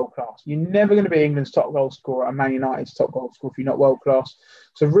to be world-class. You're never going to be England's top goal scorer and Man United's top goal scorer if you're not world-class.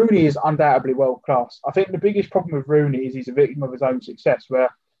 So Rooney is undoubtedly world-class. I think the biggest problem with Rooney is he's a victim of his own success, where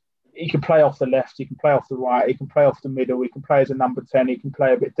he can play off the left, he can play off the right, he can play off the middle, he can play as a number 10, he can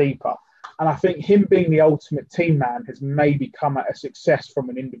play a bit deeper. And I think him being the ultimate team man has maybe come at a success from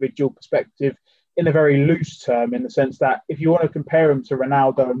an individual perspective in a very loose term, in the sense that if you want to compare him to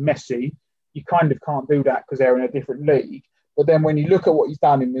Ronaldo and Messi, you kind of can't do that because they're in a different league. But then when you look at what he's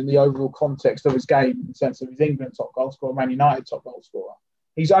done in the overall context of his game, in the sense of his England top goal scorer, Man United top goal scorer,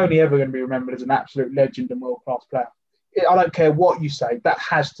 he's only ever going to be remembered as an absolute legend and world-class player. I don't care what you say, that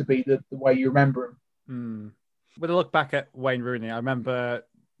has to be the way you remember him. With a look back at Wayne Rooney, I remember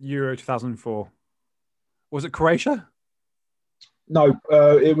Euro 2004. Was it Croatia? No,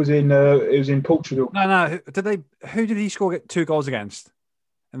 it was in Portugal. No. Who did he score 2 goals against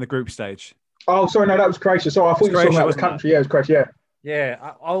in the group stage? Oh, sorry, no, that was Croatia. Sorry, I thought you were talking about the country. Yeah, it was Croatia. Yeah, I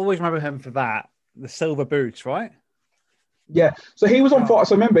always remember him for that. The silver boots, right? Yeah, so he was on fire.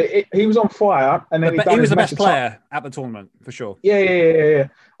 So remember, he was on fire, and then he was the best player at the tournament for sure. Yeah.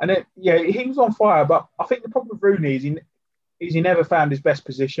 And then he was on fire. But I think the problem with Rooney is he never found his best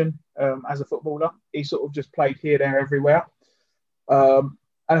position as a footballer. He sort of just played here, there, everywhere. And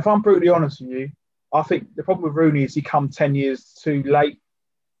if I'm brutally honest with you, I think the problem with Rooney is he come 10 years too late.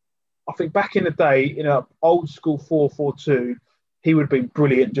 I think back in the day, in an old school 4-4-2, he would have been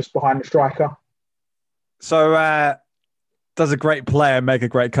brilliant just behind the striker. So. Does a great player make a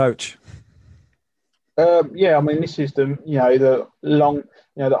great coach? Yeah, I mean, this is the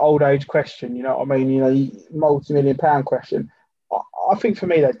old age question. You know what I mean? Multi-million-pound question. I think for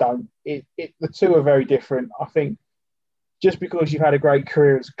me they don't. The two are very different. I think just because you've had a great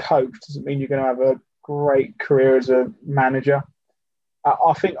career as a coach doesn't mean you're going to have a great career as a manager.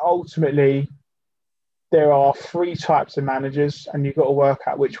 I think ultimately there are 3 types of managers, and you've got to work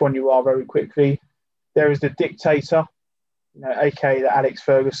out which one you are very quickly. There is the dictator, aka the Alex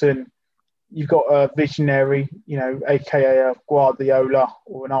Ferguson. You've got a visionary, aka a Guardiola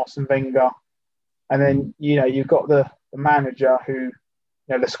or an Arsene Wenger. And then, you've got the manager who,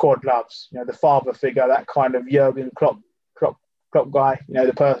 the squad loves, the father figure, that kind of Jurgen Klopp guy,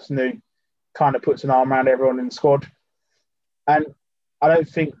 the person who kind of puts an arm around everyone in the squad. And I don't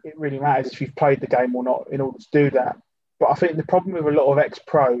think it really matters if you've played the game or not in order to do that. But I think the problem with a lot of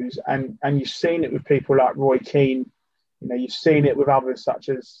ex-pros, and you've seen it with people like Roy Keane, you've seen it with others such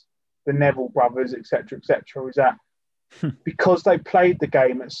as the Neville brothers, etc., is that because they played the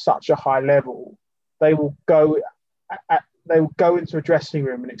game at such a high level, they will go into a dressing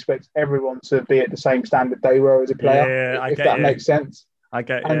room and expect everyone to be at the same standard they were as a player. Yeah, if that makes sense. I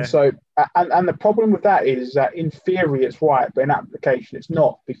get and so, and the problem with that is that in theory it's right, but in application it's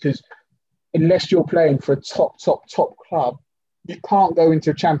not, because unless you're playing for a top club, you can't go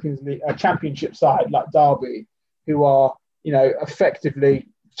into a championship side like Derby, who are, effectively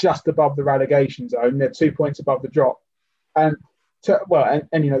just above the relegation zone. They're 2 points above the drop. And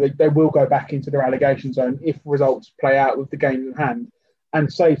they will go back into the relegation zone if results play out with the game in hand,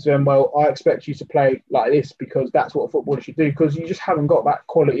 and say to them, well, I expect you to play like this because that's what a footballer should do, because you just haven't got that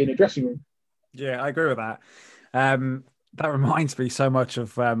quality in the dressing room. Yeah, I agree with that. That reminds me so much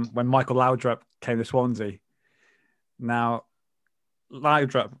of when Michael Laudrup came to Swansea. Now,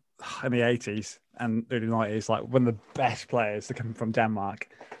 Laudrup in the 80s and early 90s, like one of the best players to come from Denmark,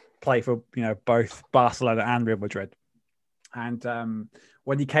 play for both Barcelona and Real Madrid. And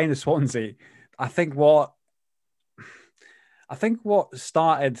when he came to Swansea, I think what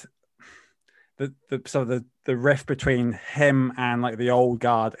started the rift between him and like the old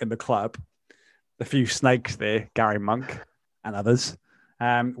guard in the club, the few snakes there, Gary Monk and others,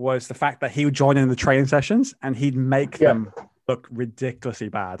 was the fact that he would join in the training sessions and he'd make them look ridiculously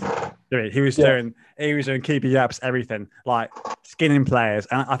bad. He was doing keeping ups, everything, like skinning players,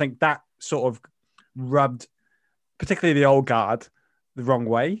 and I think that sort of rubbed particularly the old guard the wrong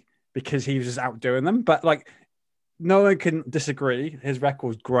way, because he was just outdoing them. But like, no one can disagree. His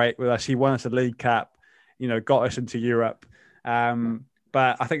record's great with us. He won us a League Cup, got us into Europe.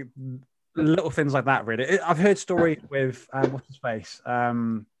 But I think little things like that, really. I've heard stories with what's his face,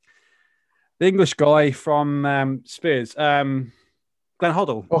 the English guy from Spurs, Glenn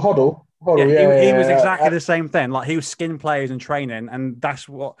Hoddle. Oh, Hoddle. Yeah, Hoddle, he was yeah. exactly the same thing. Like he was skin players in training, and that's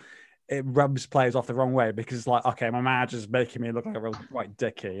what it rubs players off the wrong way because it's like, okay, my manager's making me look like a real right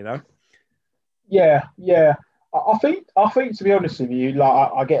dick here, you know? Yeah, yeah. I think to be honest with you,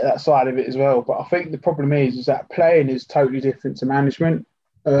 like I get that side of it as well. But I think the problem is that playing is totally different to management.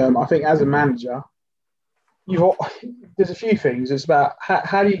 I think as a manager, you've got, there's a few things. It's about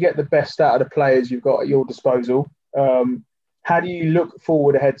how do you get the best out of the players you've got at your disposal. How do you look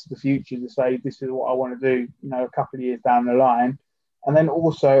forward ahead to the future to say this is what I want to do, you know, a couple of years down the line, and then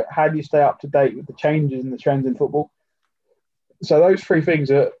also how do you stay up to date with the changes and the trends in football. So those three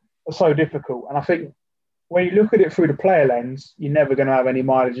things are so difficult, and I think when you look at it through the player lens, you're never going to have any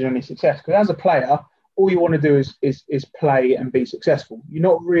mileage and any success. Because as a player, all you want to do is play and be successful. You're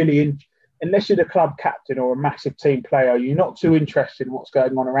not really unless you're the club captain or a massive team player, you're not too interested in what's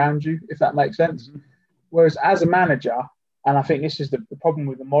going on around you, if that makes sense. Mm-hmm. Whereas as a manager, and I think this is the problem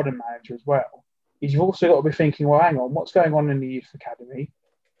with the modern manager as well, is you've also got to be thinking, well, hang on, what's going on in the youth academy?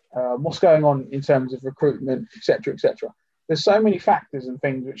 What's going on in terms of recruitment, etc., etc. There's so many factors and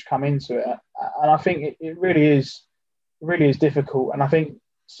things which come into it, and I think it really is difficult. And I think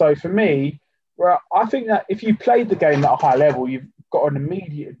so for me, well, I think that if you played the game at a high level, you've got an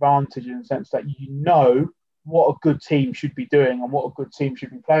immediate advantage in the sense that you know what a good team should be doing and what a good team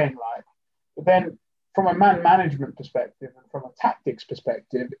should be playing like. But then from a man management perspective and from a tactics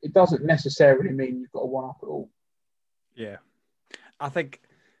perspective, it doesn't necessarily mean you've got to one up at all. Yeah. I think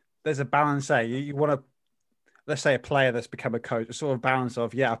there's a balance there. You want to, let's say a player that's become a coach, a sort of balance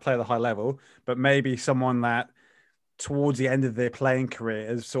of, I play at a high level, but maybe someone that towards the end of their playing career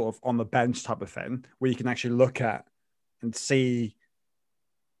is sort of on the bench type of thing, where you can actually look at and see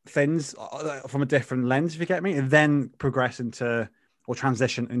things from a different lens, if you get me, and then progress into or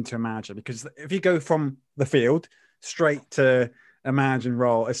transition into a manager. Because if you go from the field straight to a managing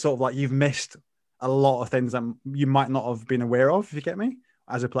role, it's sort of like you've missed a lot of things that you might not have been aware of, if you get me,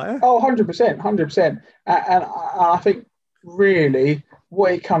 as a player. Oh, 100%. And I think really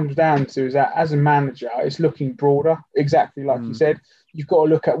what it comes down to is that as a manager, it's looking broader, exactly like you said. You've got to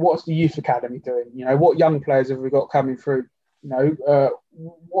look at what's the youth academy doing, you know, what young players have we got coming through, you know,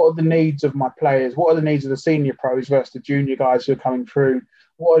 what are the needs of my players, what are the needs of the senior pros versus the junior guys who are coming through,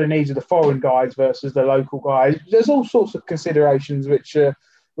 what are the needs of the foreign guys versus the local guys. There's all sorts of considerations which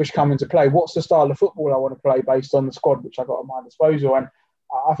come into play. What's the style of football I want to play based on the squad which I got at my disposal? And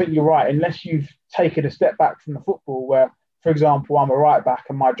I think you're right, unless you've taken a step back from the football where, for example, I'm a right back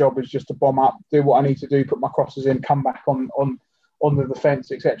and my job is just to bomb up, do what I need to do, put my crosses in, come back on the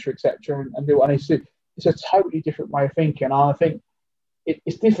defence, etc., and do what I need to do. It's a totally different way of thinking. And I think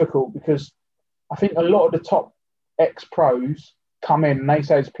it's difficult because I think a lot of the top ex-pros come in and they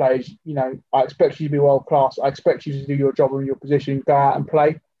say to players, you know, I expect you to be world class. I expect you to do your job in your position, go out and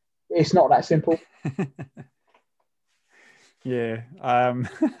play. It's not that simple. Yeah.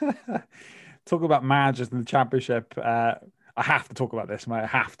 Talk about managers in the Championship. I have to talk about this, mate. I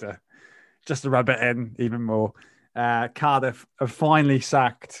have to. Just to rub it in even more. Cardiff have finally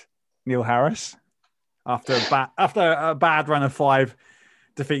sacked Neil Harris after a bad run of 5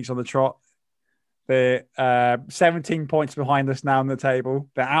 defeats on the trot. They're 17 points behind us now on the table.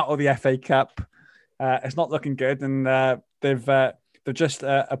 They're out of the FA Cup. It's not looking good. And they've just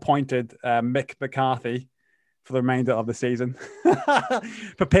appointed Mick McCarthy for the remainder of the season,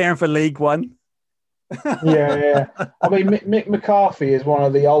 preparing for League One. Yeah. I mean, Mick McCarthy is one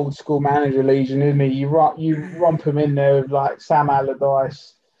of the old school manager legion, isn't he? You romp him in there with like Sam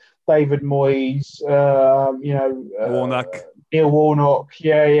Allardyce, David Moyes, Warnock, Neil Warnock,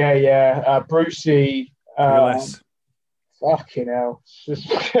 Brucey, fucking hell.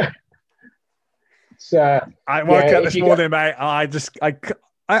 I woke up this morning, mate.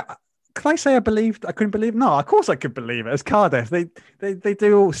 Can I say I believed? I couldn't believe. No, of course I could believe it. It's Cardiff. They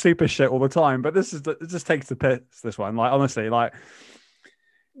do all super shit all the time, but it just takes the piss. This one, like honestly, like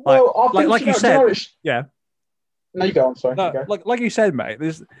you said, yeah. No, you go on. Sorry. No, like you said, mate.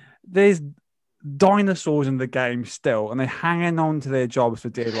 There's dinosaurs in the game still, and they're hanging on to their jobs for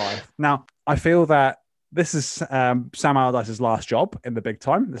dear life. Now, I feel that this is Sam Allardyce's last job in the big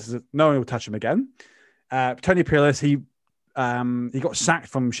time. No one will touch him again. Tony Pulis, he got sacked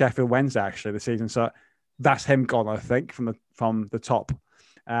from Sheffield Wednesday actually this season, so that's him gone. I think from the top.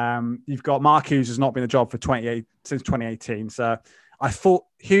 You've got Mark Hughes has not been a job since 2018. So I thought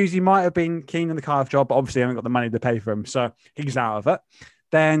Hughesy might have been keen on the Cardiff job, but obviously I haven't got the money to pay for him, so he's out of it.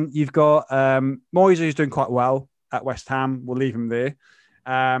 Then you've got Moyes, who's doing quite well at West Ham. We'll leave him there.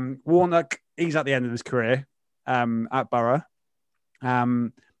 Warnock, he's at the end of his career at Borough.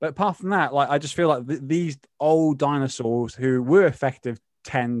 But apart from that, like I just feel like these old dinosaurs who were effective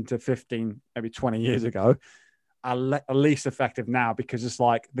 10 to 15, maybe 20 years ago, are at least effective now because it's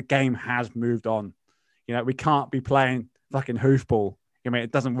like the game has moved on. You know, we can't be playing fucking hoofball. I mean,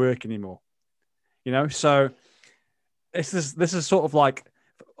 it doesn't work anymore. You know, so this is sort of like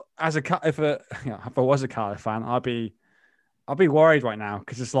if I was a Cardiff fan, I'd be worried right now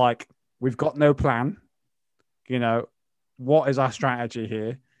because it's like we've got no plan. You know, what is our strategy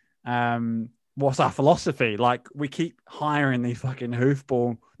here? What's our philosophy? Like we keep hiring these fucking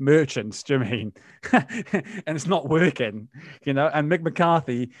hoofball merchants, do you mean? And it's not working, you know. And Mick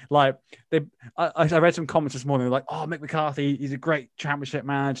McCarthy, like I read some comments this morning, like, oh, Mick McCarthy, he's a great championship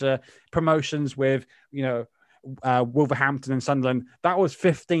manager, promotions with, you know, Wolverhampton and Sunderland. That was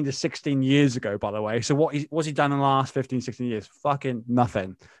 15 to 16 years ago, by the way. So what's he done in the last 15, 16 years? Fucking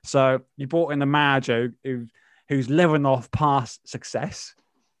nothing. So you brought in a manager who's living off past success.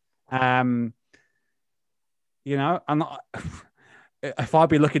 You know, and if I'd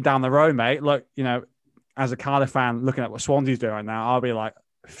be looking down the road, mate, look, you know, as a Cardiff fan, looking at what Swansea's doing right now, I'll be like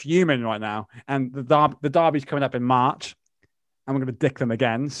fuming right now. And the derby's coming up in March, and we're going to dick them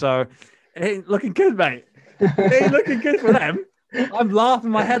again. So it ain't looking good, mate. It ain't looking good for them. I'm laughing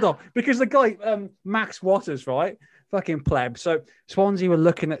my head off because the guy, Max Waters, right? Fucking pleb. So Swansea were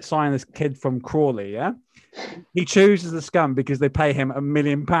looking at signing this kid from Crawley, yeah? He chooses the scum because they pay him £1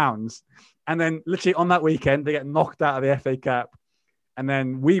 million. And then literally on that weekend, they get knocked out of the FA Cup. And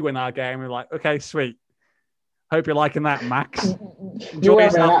then we win our game. We're like, okay, sweet. Hope you're liking that, Max. You're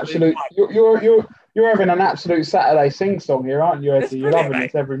having an absolute Saturday sing-song here, aren't you, Edzzie? You're loving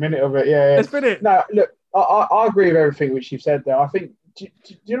this every minute of it. Yeah. It's brilliant. No, look, I agree with everything which you've said there. I think, do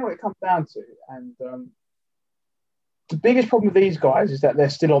you know what it comes down to? And the biggest problem with these guys is that they're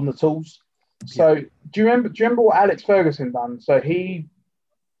still on the tools. So do you remember what Alex Ferguson done? So he,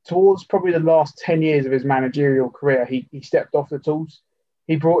 towards probably the last 10 years of his managerial career, he stepped off the tools.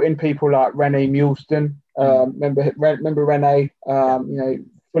 He brought in people like Rene Mulston. Remember Rene, you know,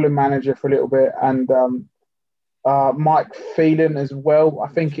 Fulham manager for a little bit, and Mike Phelan as well, I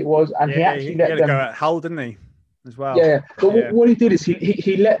think it was. And he actually let them go at Hull, didn't he? As well. Yeah. But what he did is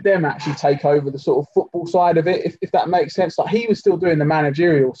he let them actually take over the sort of football side of it, if that makes sense. Like he was still doing the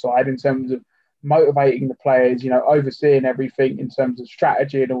managerial side in terms of motivating the players, you know, overseeing everything in terms of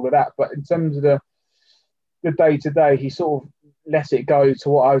strategy and all of that. But in terms of the day-to-day, he sort of let it go to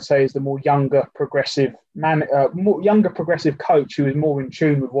what I would say is the more younger progressive coach who was more in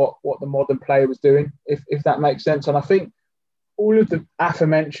tune with what the modern player was doing, if that makes sense. And I think all of the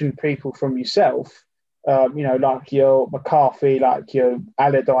aforementioned people from yourself, you know, like your McCarthy, like your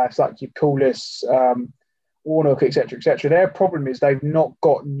Allardyce, like your Coulis, Warnock, etc., their problem is they've not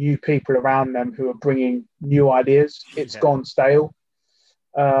got new people around them who are bringing new ideas. It's gone stale.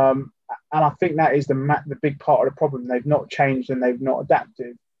 And I think that is the big part of the problem. They've not changed and they've not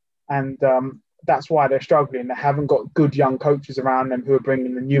adapted. And that's why they're struggling. They haven't got good young coaches around them who are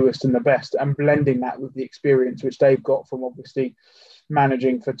bringing the newest and the best and blending that with the experience which they've got from obviously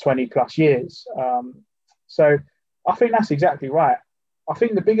managing for 20 plus years. So I think that's exactly right. I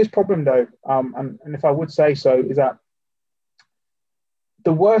think the biggest problem though, and if I would say so, is that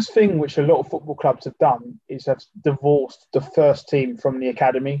the worst thing which a lot of football clubs have done is have divorced the first team from the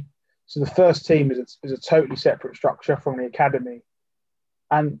academy. So the first team is a totally separate structure from the academy.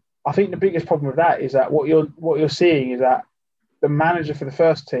 And I think the biggest problem with that is that what you're seeing is that the manager for the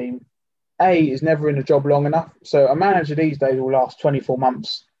first team, is never in a job long enough. So a manager these days will last 24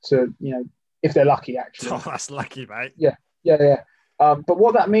 months to, you know, if they're lucky, actually. Oh, that's lucky, mate. Yeah. But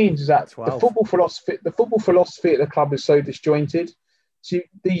what that means is that 12. the football philosophy at the club is so disjointed. So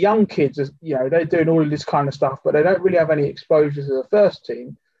the young kids, you know, they're doing all of this kind of stuff, but they don't really have any exposure to the first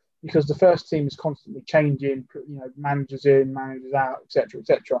team because the first team is constantly changing, you know, managers in, managers out, etc.,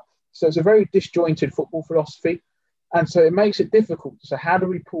 etc. So it's a very disjointed football philosophy. And so it makes it difficult. So how do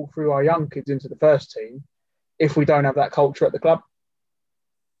we pull through our young kids into the first team if we don't have that culture at the club?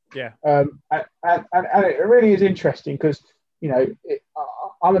 Yeah. And it really is interesting because, you know,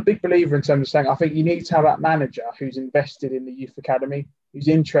 I'm a big believer in terms of saying I think you need to have that manager who's invested in the youth academy, who's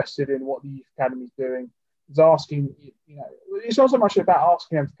interested in what the youth academy is doing, is asking, you know, it's not so much about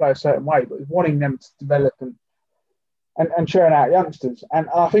asking them to play a certain way, but wanting them to develop and churn out youngsters. And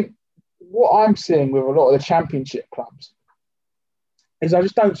I think what I'm seeing with a lot of the championship clubs is I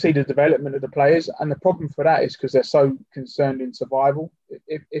just don't see the development of the players. And the problem for that is because they're so concerned in survival,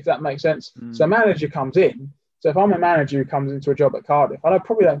 if that makes sense. So a manager comes in. So if I'm a manager who comes into a job at Cardiff, I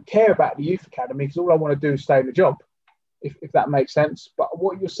probably don't care about the youth academy because all I want to do is stay in the job. if that makes sense. But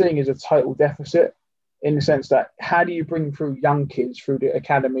what you're seeing is a total deficit in the sense that how do you bring through young kids through the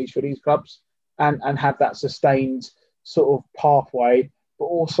academies for these clubs and have that sustained sort of pathway, but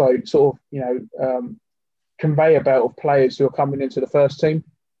also sort of, conveyor belt of players who are coming into the first team?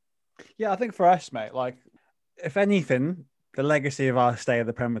 Yeah, I think for us, mate, like, if anything, the legacy of our stay in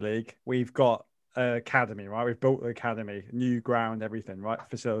the Premier League, we've got an academy, right? We've built the academy, new ground, everything, right?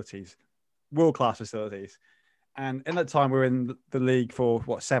 Facilities, world-class facilities. And in that time, we were in the league for,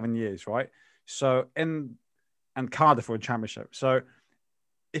 7 years, right? So and Cardiff were in Championship. So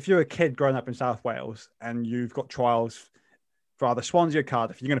if you're a kid growing up in South Wales and you've got trials for either Swansea or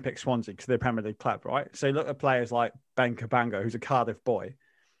Cardiff, you're going to pick Swansea because they're a Premier League club, right? So you look at players like Ben Cabango, who's a Cardiff boy.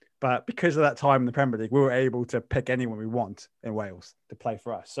 But because of that time in the Premier League, we were able to pick anyone we want in Wales to play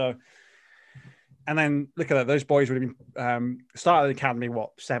for us. So, and then look at that. Those boys would have been started the academy,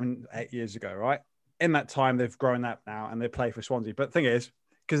 7, 8 years ago, right? In that time, they've grown up now and they play for Swansea. But the thing is,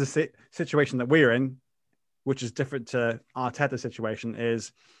 because the situation that we're in, which is different to Arteta's situation,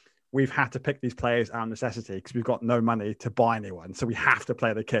 is we've had to pick these players out of necessity because we've got no money to buy anyone. So we have to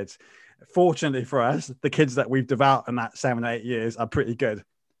play the kids. Fortunately for us, the kids that we've developed in that 7 or 8 years are pretty good.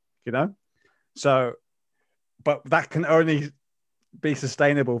 So, but that can only be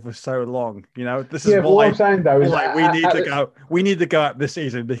sustainable for so long. This is what I'm saying though is like we need to go up this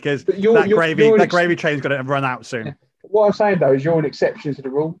season because that gravy train's going to run out soon. What I'm saying though is you're an exception to the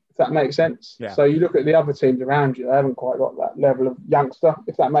rule, if that makes sense. Yeah. So you look at the other teams around you; they haven't quite got that level of youngster,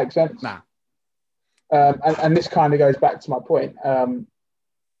 if that makes sense. Nah. And this kind of goes back to my point.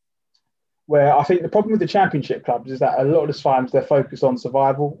 Where I think the problem with the Championship clubs is that a lot of the times they're focused on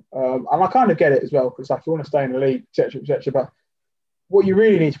survival. And I kind of get it as well, because if you want to stay in the league, etc. But what you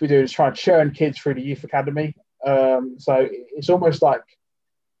really need to be doing is try and churn kids through the youth academy. So it's almost like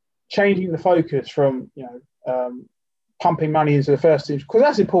changing the focus from, pumping money into the first teams, because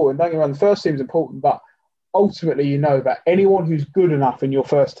that's important. Don't get me wrong, the first team is important, but ultimately, that anyone who's good enough in your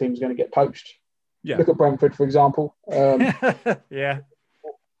first team is going to get poached. Yeah. Look at Brentford, for example. Yeah.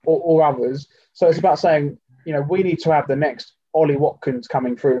 Or others. So it's about saying, we need to have the next Ollie Watkins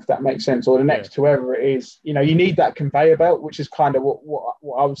coming through, if that makes sense, or the next whoever it is. You need that conveyor belt, which is kind of what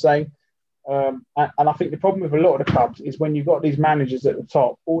I was saying. And I think the problem with a lot of the clubs is when you've got these managers at the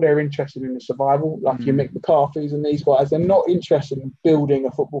top, all they're interested in is survival, like your Mick McCarthy's and these guys. They're not interested in building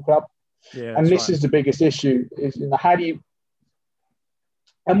a football club. Yeah, and this is the biggest issue, is how do you...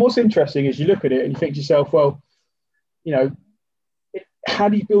 And what's interesting is you look at it and you think to yourself, well, how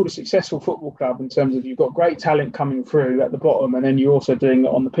do you build a successful football club in terms of you've got great talent coming through at the bottom and then you're also doing it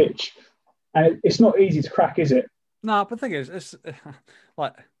on the pitch? And it's not easy to crack, is it? No, but the thing is, it's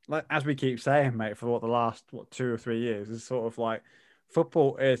like as we keep saying, mate, for the last 2 or 3 years, it's sort of like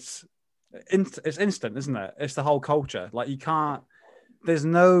football. It's instant, isn't it? It's the whole culture. Like there's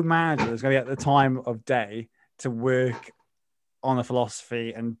no manager that's going to get the time of day to work on a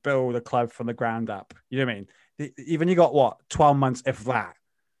philosophy and build a club from the ground up. You know what I mean? Even you got 12 months, if that.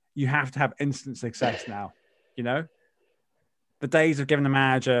 You have to have instant success now. The days of giving the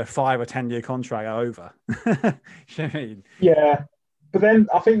manager a 5 or 10 year contract are over. You know what I mean? Yeah, but then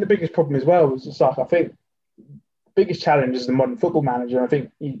I think the biggest problem as well is just like, I think the biggest challenge is the modern football manager. I think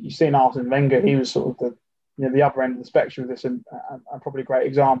you've seen Arsene Wenger. He was sort of the other end of the spectrum of this, and probably a great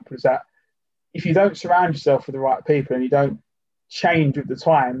example is that if you don't surround yourself with the right people and you don't change with the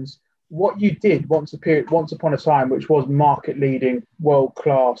times, what you did once upon a time, which was market leading, world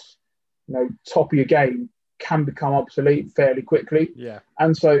class, top of your game, can become obsolete fairly quickly. Yeah.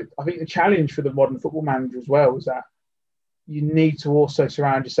 And so I think the challenge for the modern football manager as well is that you need to also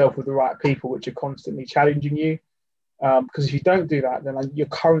surround yourself with the right people which are constantly challenging you. Because if you don't do that, then your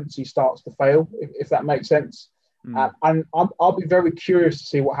currency starts to fail, if that makes sense. And I'll be very curious to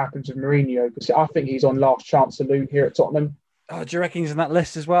see what happens with Mourinho, because I think he's on last chance saloon here at Tottenham. Oh, do you reckon he's in that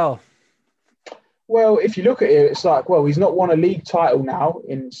list as well? Well, if you look at it, it's like, well, he's not won a league title now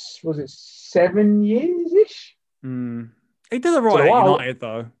in, was it 7 years-ish? He did it right at United,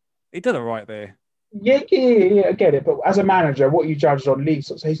 though. He did it right there. Yeah, I get it. But as a manager, what you judge on leagues.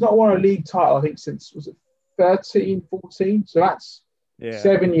 So he's not won a league title, I think, since, was it 13, 14? So that's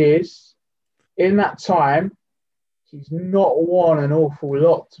 7 years. In that time, he's not won an awful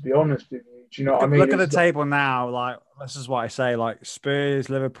lot, to be honest with you. Do you know what I mean? Look at the table now. Like, this is what I say. Like, Spurs,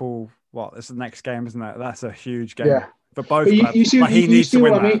 Liverpool. This is the next game, isn't it? That's a huge game for both clubs. You see, he needs to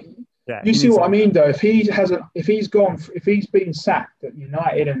win what I mean? Yeah, you see what I mean, though. If he's been sacked at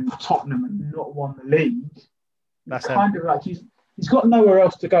United and Tottenham and not won the league, that's kind of like he's got nowhere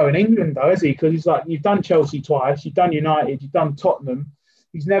else to go in England, though, has he? Because he's like, you've done Chelsea twice, you've done United, you've done Tottenham.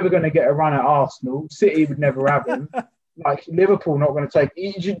 He's never going to get a run at Arsenal. City would never have him. like Liverpool not going to take.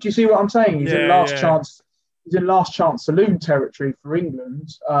 Do you see what I'm saying? He's in last chance. He's in last chance saloon territory for England,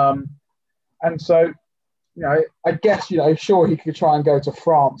 and so I guess sure he could try and go to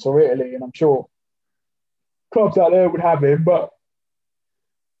France or Italy, and I'm sure clubs out there would have him. But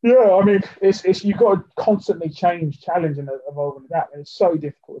yeah, I mean, it's you've got to constantly change, challenge, and evolve and adapt, and it's so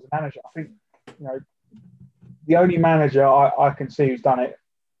difficult as a manager. I think the only manager I can see who's done it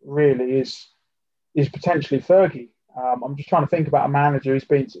really is potentially Fergie. I'm just trying to think about a manager who's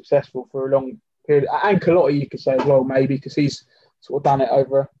been successful for a long period. Ancelotti, you could say as well, maybe, because he's sort of done it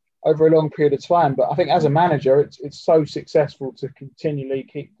over a long period of time. But I think as a manager, it's so successful to continually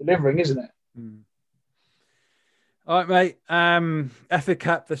keep delivering, isn't it? Mm. All right, mate. FA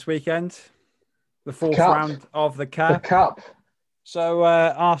Cup this weekend, the fourth round of the Cup. The Cup. So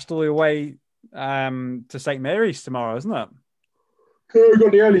Arsenal away to St Mary's tomorrow, isn't it? We've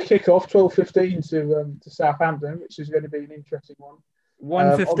got the early kickoff, 12:15 to Southampton, which is going to be an interesting one.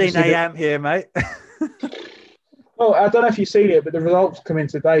 1:15 a.m. here, mate. Well, I don't know if you've seen it, but the results come in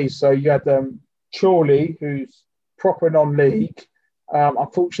today. So you had Chorley, who's proper non-league.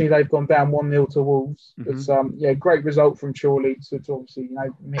 Unfortunately, they've gone down 1-0 to Wolves. Mm-hmm. But great result from Chorley to obviously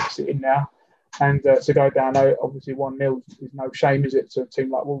mix it in now, and to go down obviously 1-0 is no shame, is it, to a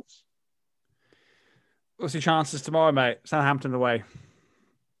team like Wolves? What's your chances tomorrow, mate? Southampton away.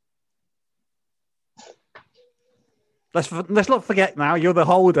 Let's not forget now, you're the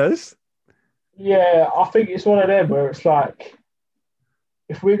holders. Yeah, I think it's one of them where it's like,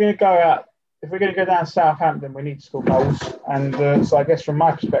 if we're going to go down Southampton, we need to score goals. And so I guess from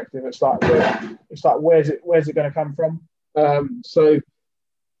my perspective, it's like where's it going to come from? So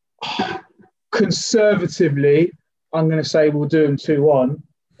conservatively, I'm going to say we'll do them 2-1.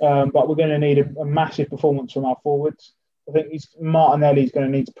 But we're going to need a massive performance from our forwards. I think Martinelli's going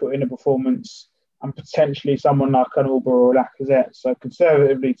to need to put in a performance, and potentially someone like an Auber or Lacazette. So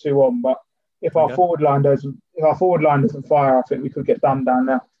conservatively 2-1. But if our forward line doesn't fire, I think we could get done down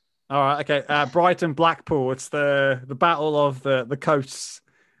there. All right, okay. Brighton, Blackpool. It's the battle of the coasts.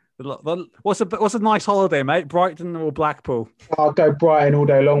 What's a nice holiday, mate? Brighton or Blackpool? I'll go Brighton all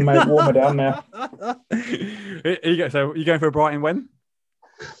day long, mate. Warmer down there. So you going for a Brighton win?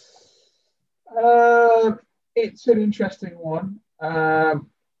 It's an interesting one.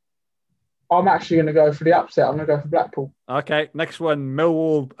 I'm actually going to go for the upset. I'm going to go for Blackpool. Okay, next one,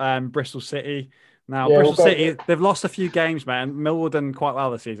 Millwall and Bristol City. Now, Bristol City, they've lost a few games, man. Millwall done quite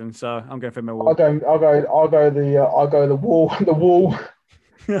well this season, so I'm going for Millwall. I'll go the wall. The wall.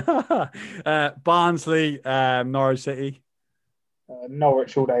 Barnsley, Norwich City.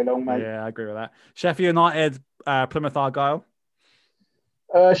 Norwich all day long, mate. Yeah, I agree with that. Sheffield United, Plymouth Argyle.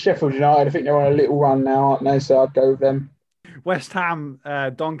 Sheffield United, I think they're on a little run now, aren't they? So I'd go with them. West Ham,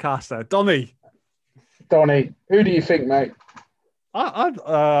 Doncaster. Donny. Who do you think, mate?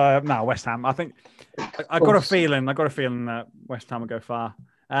 No, West Ham. I think I got a feeling that West Ham will go far.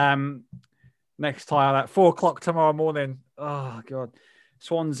 Next tie at 4:00 tomorrow morning. Oh God,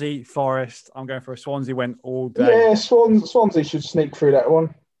 Swansea, Forest. I'm going for a Swansea win all day. Yeah, Swansea should sneak through that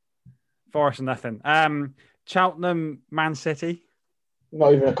one. Forest and nothing. Cheltenham, Man City.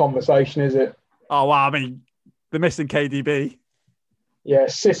 Not even a conversation, is it? Oh wow! I mean, they're missing KDB. Yeah,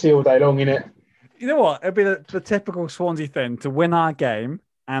 City all day long, innit? You know what? It'd be the typical Swansea thing to win our game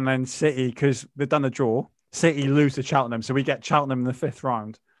and then City, because they've done a draw, City lose to Cheltenham. So we get Cheltenham in the 5th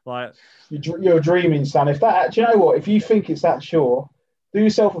round. Like, you're dreaming, son. Do you know what? If you think it's that sure, do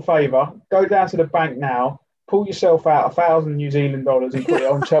yourself a favour, go down to the bank now, pull yourself out 1,000 New Zealand dollars and put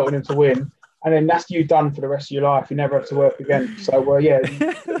it on Cheltenham to win. And then that's you done for the rest of your life. You never have to work again. So, do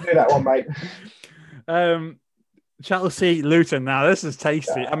that one, mate. Chelsea, Luton. Now, this is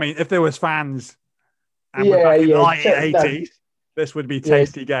tasty. I mean, if there was fans and Yeah, we're back in the yeah. 1980s, this would be a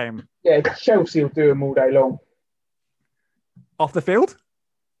tasty game. Yeah, Chelsea will do them all day long. Off the field?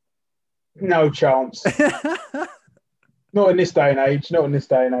 No chance. Not in this day and age.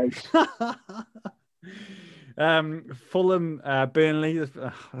 Fulham, Burnley.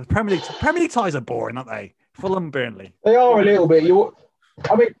 Premier League ties are boring, aren't they? Fulham, Burnley. They are a little bit.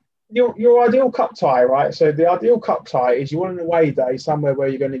 Your ideal cup tie, right? So the ideal cup tie is you want an away day somewhere where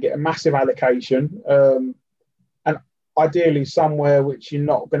you're going to get a massive allocation, and ideally somewhere which you're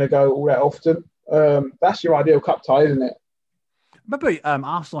not going to go all that often. That's your ideal cup tie, isn't it? Remember,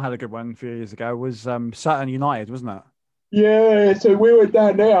 Arsenal had a good one a few years ago. Was Sutton United, wasn't it? Yeah, so we were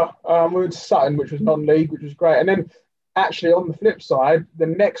down there. We went to Sutton, which was non-league, which was great. And then actually on the flip side, the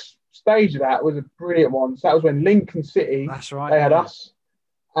next stage of that was a brilliant one. So that was when Lincoln City, that's right, they had us.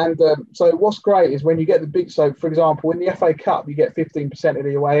 And so what's great is when you get the big, so for example, in the FA Cup, you get 15% of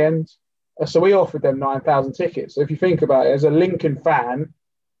the away end. So we offered them 9,000 tickets. So if you think about it, as a Lincoln fan,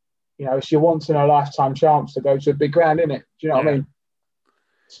 it's your once in a lifetime chance to go to a big ground, isn't it? Do you know what I mean?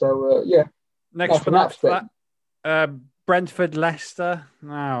 So yeah. Next one after that, Brentford, Leicester.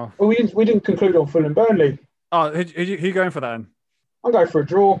 Wow. Well, we didn't conclude on Fulham Burnley. Oh, who you going for then? I'm going for a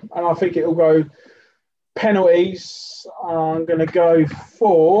draw, and I think it'll go penalties. I'm going to go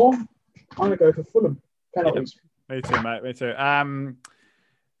for Fulham penalties. Yeah, me too, mate. Me too.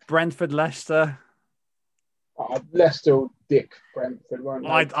 Brentford, Leicester. Leicester will dick Brentford, won't they?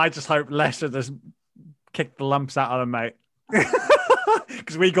 I just hope Leicester just kick the lumps out of them, mate.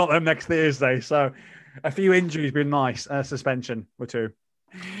 Because we got them next Thursday. So a few injuries been nice. Suspension or two.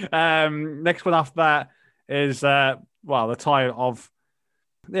 Next one after that is the tie of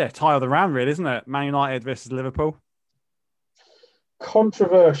the round, really, isn't it? Man United versus Liverpool.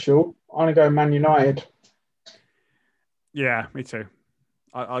 Controversial. I'm gonna go Man United. Yeah, me too.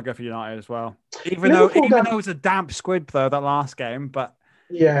 I'll go for United as well. Even though it was a damp squid though that last game, but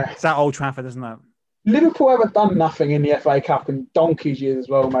it's at Old Trafford, isn't it? Liverpool haven't done nothing in the FA Cup in donkey's years as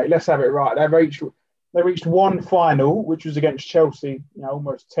well, mate. Let's have it right. They reached one final, which was against Chelsea,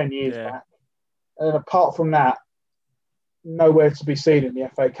 almost 10 years back. And apart from that, nowhere to be seen in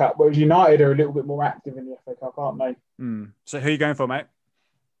the FA Cup. Whereas United are a little bit more active in the FA Cup, aren't they? So who are you going for, mate?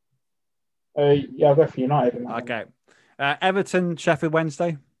 I'll go for United. Okay. Everton, Sheffield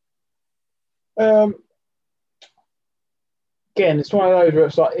Wednesday. Again, it's one of those where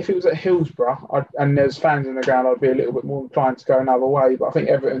it's like, if it was at Hillsborough and there's fans in the ground, I'd be a little bit more inclined to go another way. But I think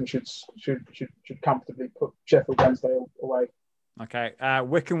Everton should comfortably put Sheffield Wednesday away. Okay.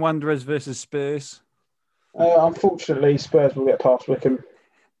 Wycombe Wanderers versus Spurs. Unfortunately, Spurs will get past Wycombe,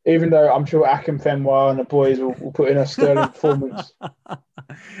 even though I'm sure Akinfenwa and the boys will put in a sterling performance.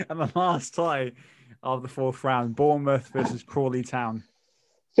 And the last tie of the fourth round, Bournemouth versus Crawley Town.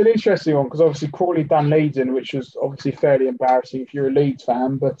 It's an interesting one because obviously Crawley done Leeds in, which was obviously fairly embarrassing if you're a Leeds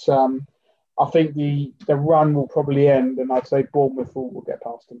fan. But I think the run will probably end, and I'd say Bournemouth will get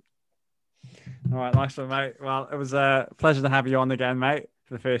past them. All right, nice one, mate. Well, it was a pleasure to have you on again, mate,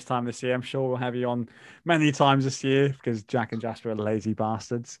 for the first time this year. I'm sure we'll have you on many times this year because Jack and Jasper are lazy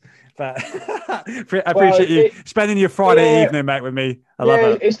bastards. But I appreciate you spending your Friday evening, mate, with me. I love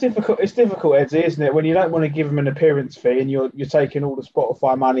it. It's difficult, Edzzie, isn't it? When you don't want to give them an appearance fee and you're taking all the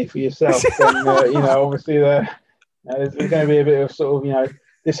Spotify money for yourself, then obviously there's going to be a bit of sort of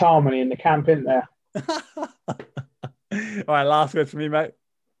disharmony in the camp, isn't there? All right, last word for me, mate.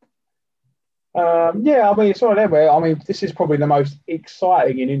 It's one of them where, this is probably the most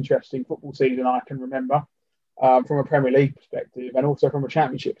exciting and interesting football season I can remember from a Premier League perspective and also from a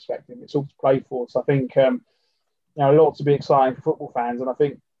Championship perspective. It's all to play for. So I think, a lot to be exciting for football fans. And I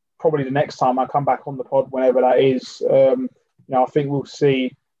think probably the next time I come back on the pod, whenever that is, I think we'll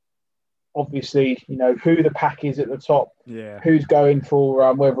see, obviously, who the pack is at the top, who's going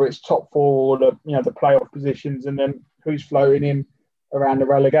for whether it's top four or the playoff positions, and then who's floating in around the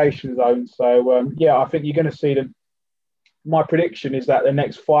relegation zone. So, I think you're going to see my prediction is that the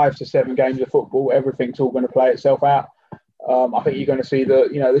next 5 to 7 games of football, everything's all going to play itself out. I think you're going to see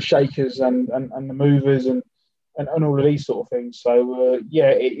the shakers and the movers and all of these sort of things. So,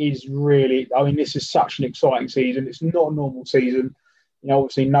 it is really, this is such an exciting season. It's not a normal season.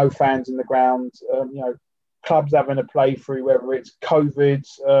 Obviously no fans in the ground, clubs having a play through, whether it's COVID,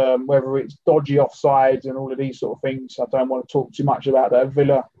 whether it's dodgy offsides and all of these sort of things. I don't want to talk too much about that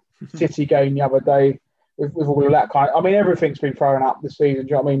Villa City game the other day with all of that kind of, everything's been thrown up this season. Do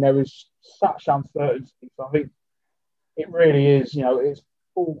you know what I mean? There is such uncertainty. So I think it really is, it's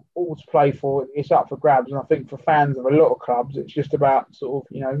all to play for. It's up for grabs. And I think for fans of a lot of clubs, it's just about sort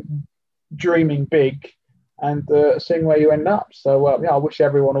of, dreaming big and seeing where you end up. So, I wish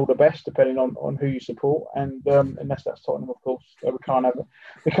everyone all the best, depending on who you support. And unless that's Tottenham, of course, we can't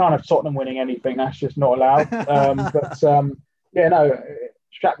have Tottenham winning anything. That's just not allowed.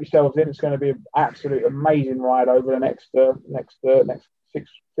 Strap yourselves in. It's going to be an absolute amazing ride over the next 6 to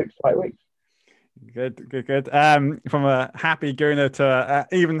 8 weeks. Good. From a happy Gooner to an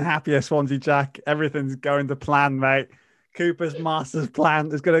even happier Swansea Jack, everything's going to plan, mate. Cooper's master's plan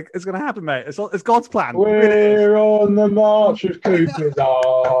is gonna happen, mate. It's God's plan. We're on the march with Cooper's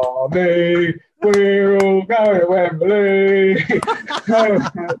army. We're all going to Wembley. Of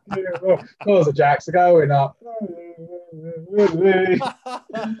course, the Jacks are going up.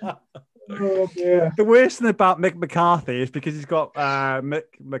 Oh, yeah. The worst thing about Mick McCarthy is because he's got Mick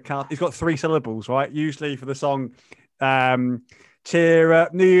McCarthy. He's got 3 syllables, right? Usually for the song. Cheer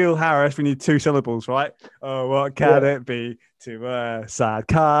up, Neil Harris. We need 2 syllables, right? Oh, what can it be? to a sad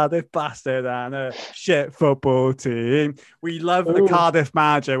Cardiff bastard and a shit football team. We love the Cardiff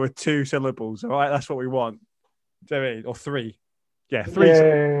manager with 2 syllables. All right, that's what we want. Do you know what I mean? Or 3. Yeah, 3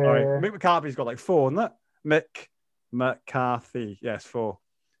 syllables. All right. Mick McCarthy's got like 4, isn't it? Mick McCarthy. Yes, 4.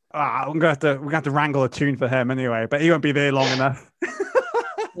 We're gonna have to wrangle a tune for him anyway, but he won't be there long enough. By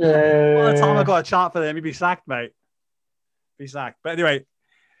the time I got a chart for him, he'd be sacked, mate. Be sacked. But anyway,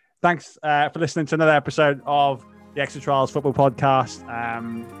 thanks for listening to another episode of the Extra Trials Football Podcast.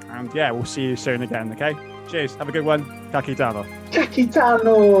 And yeah, we'll see you soon again. Okay. Cheers. Have a good one. Kakitano.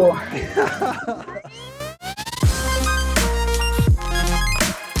 Kakitano.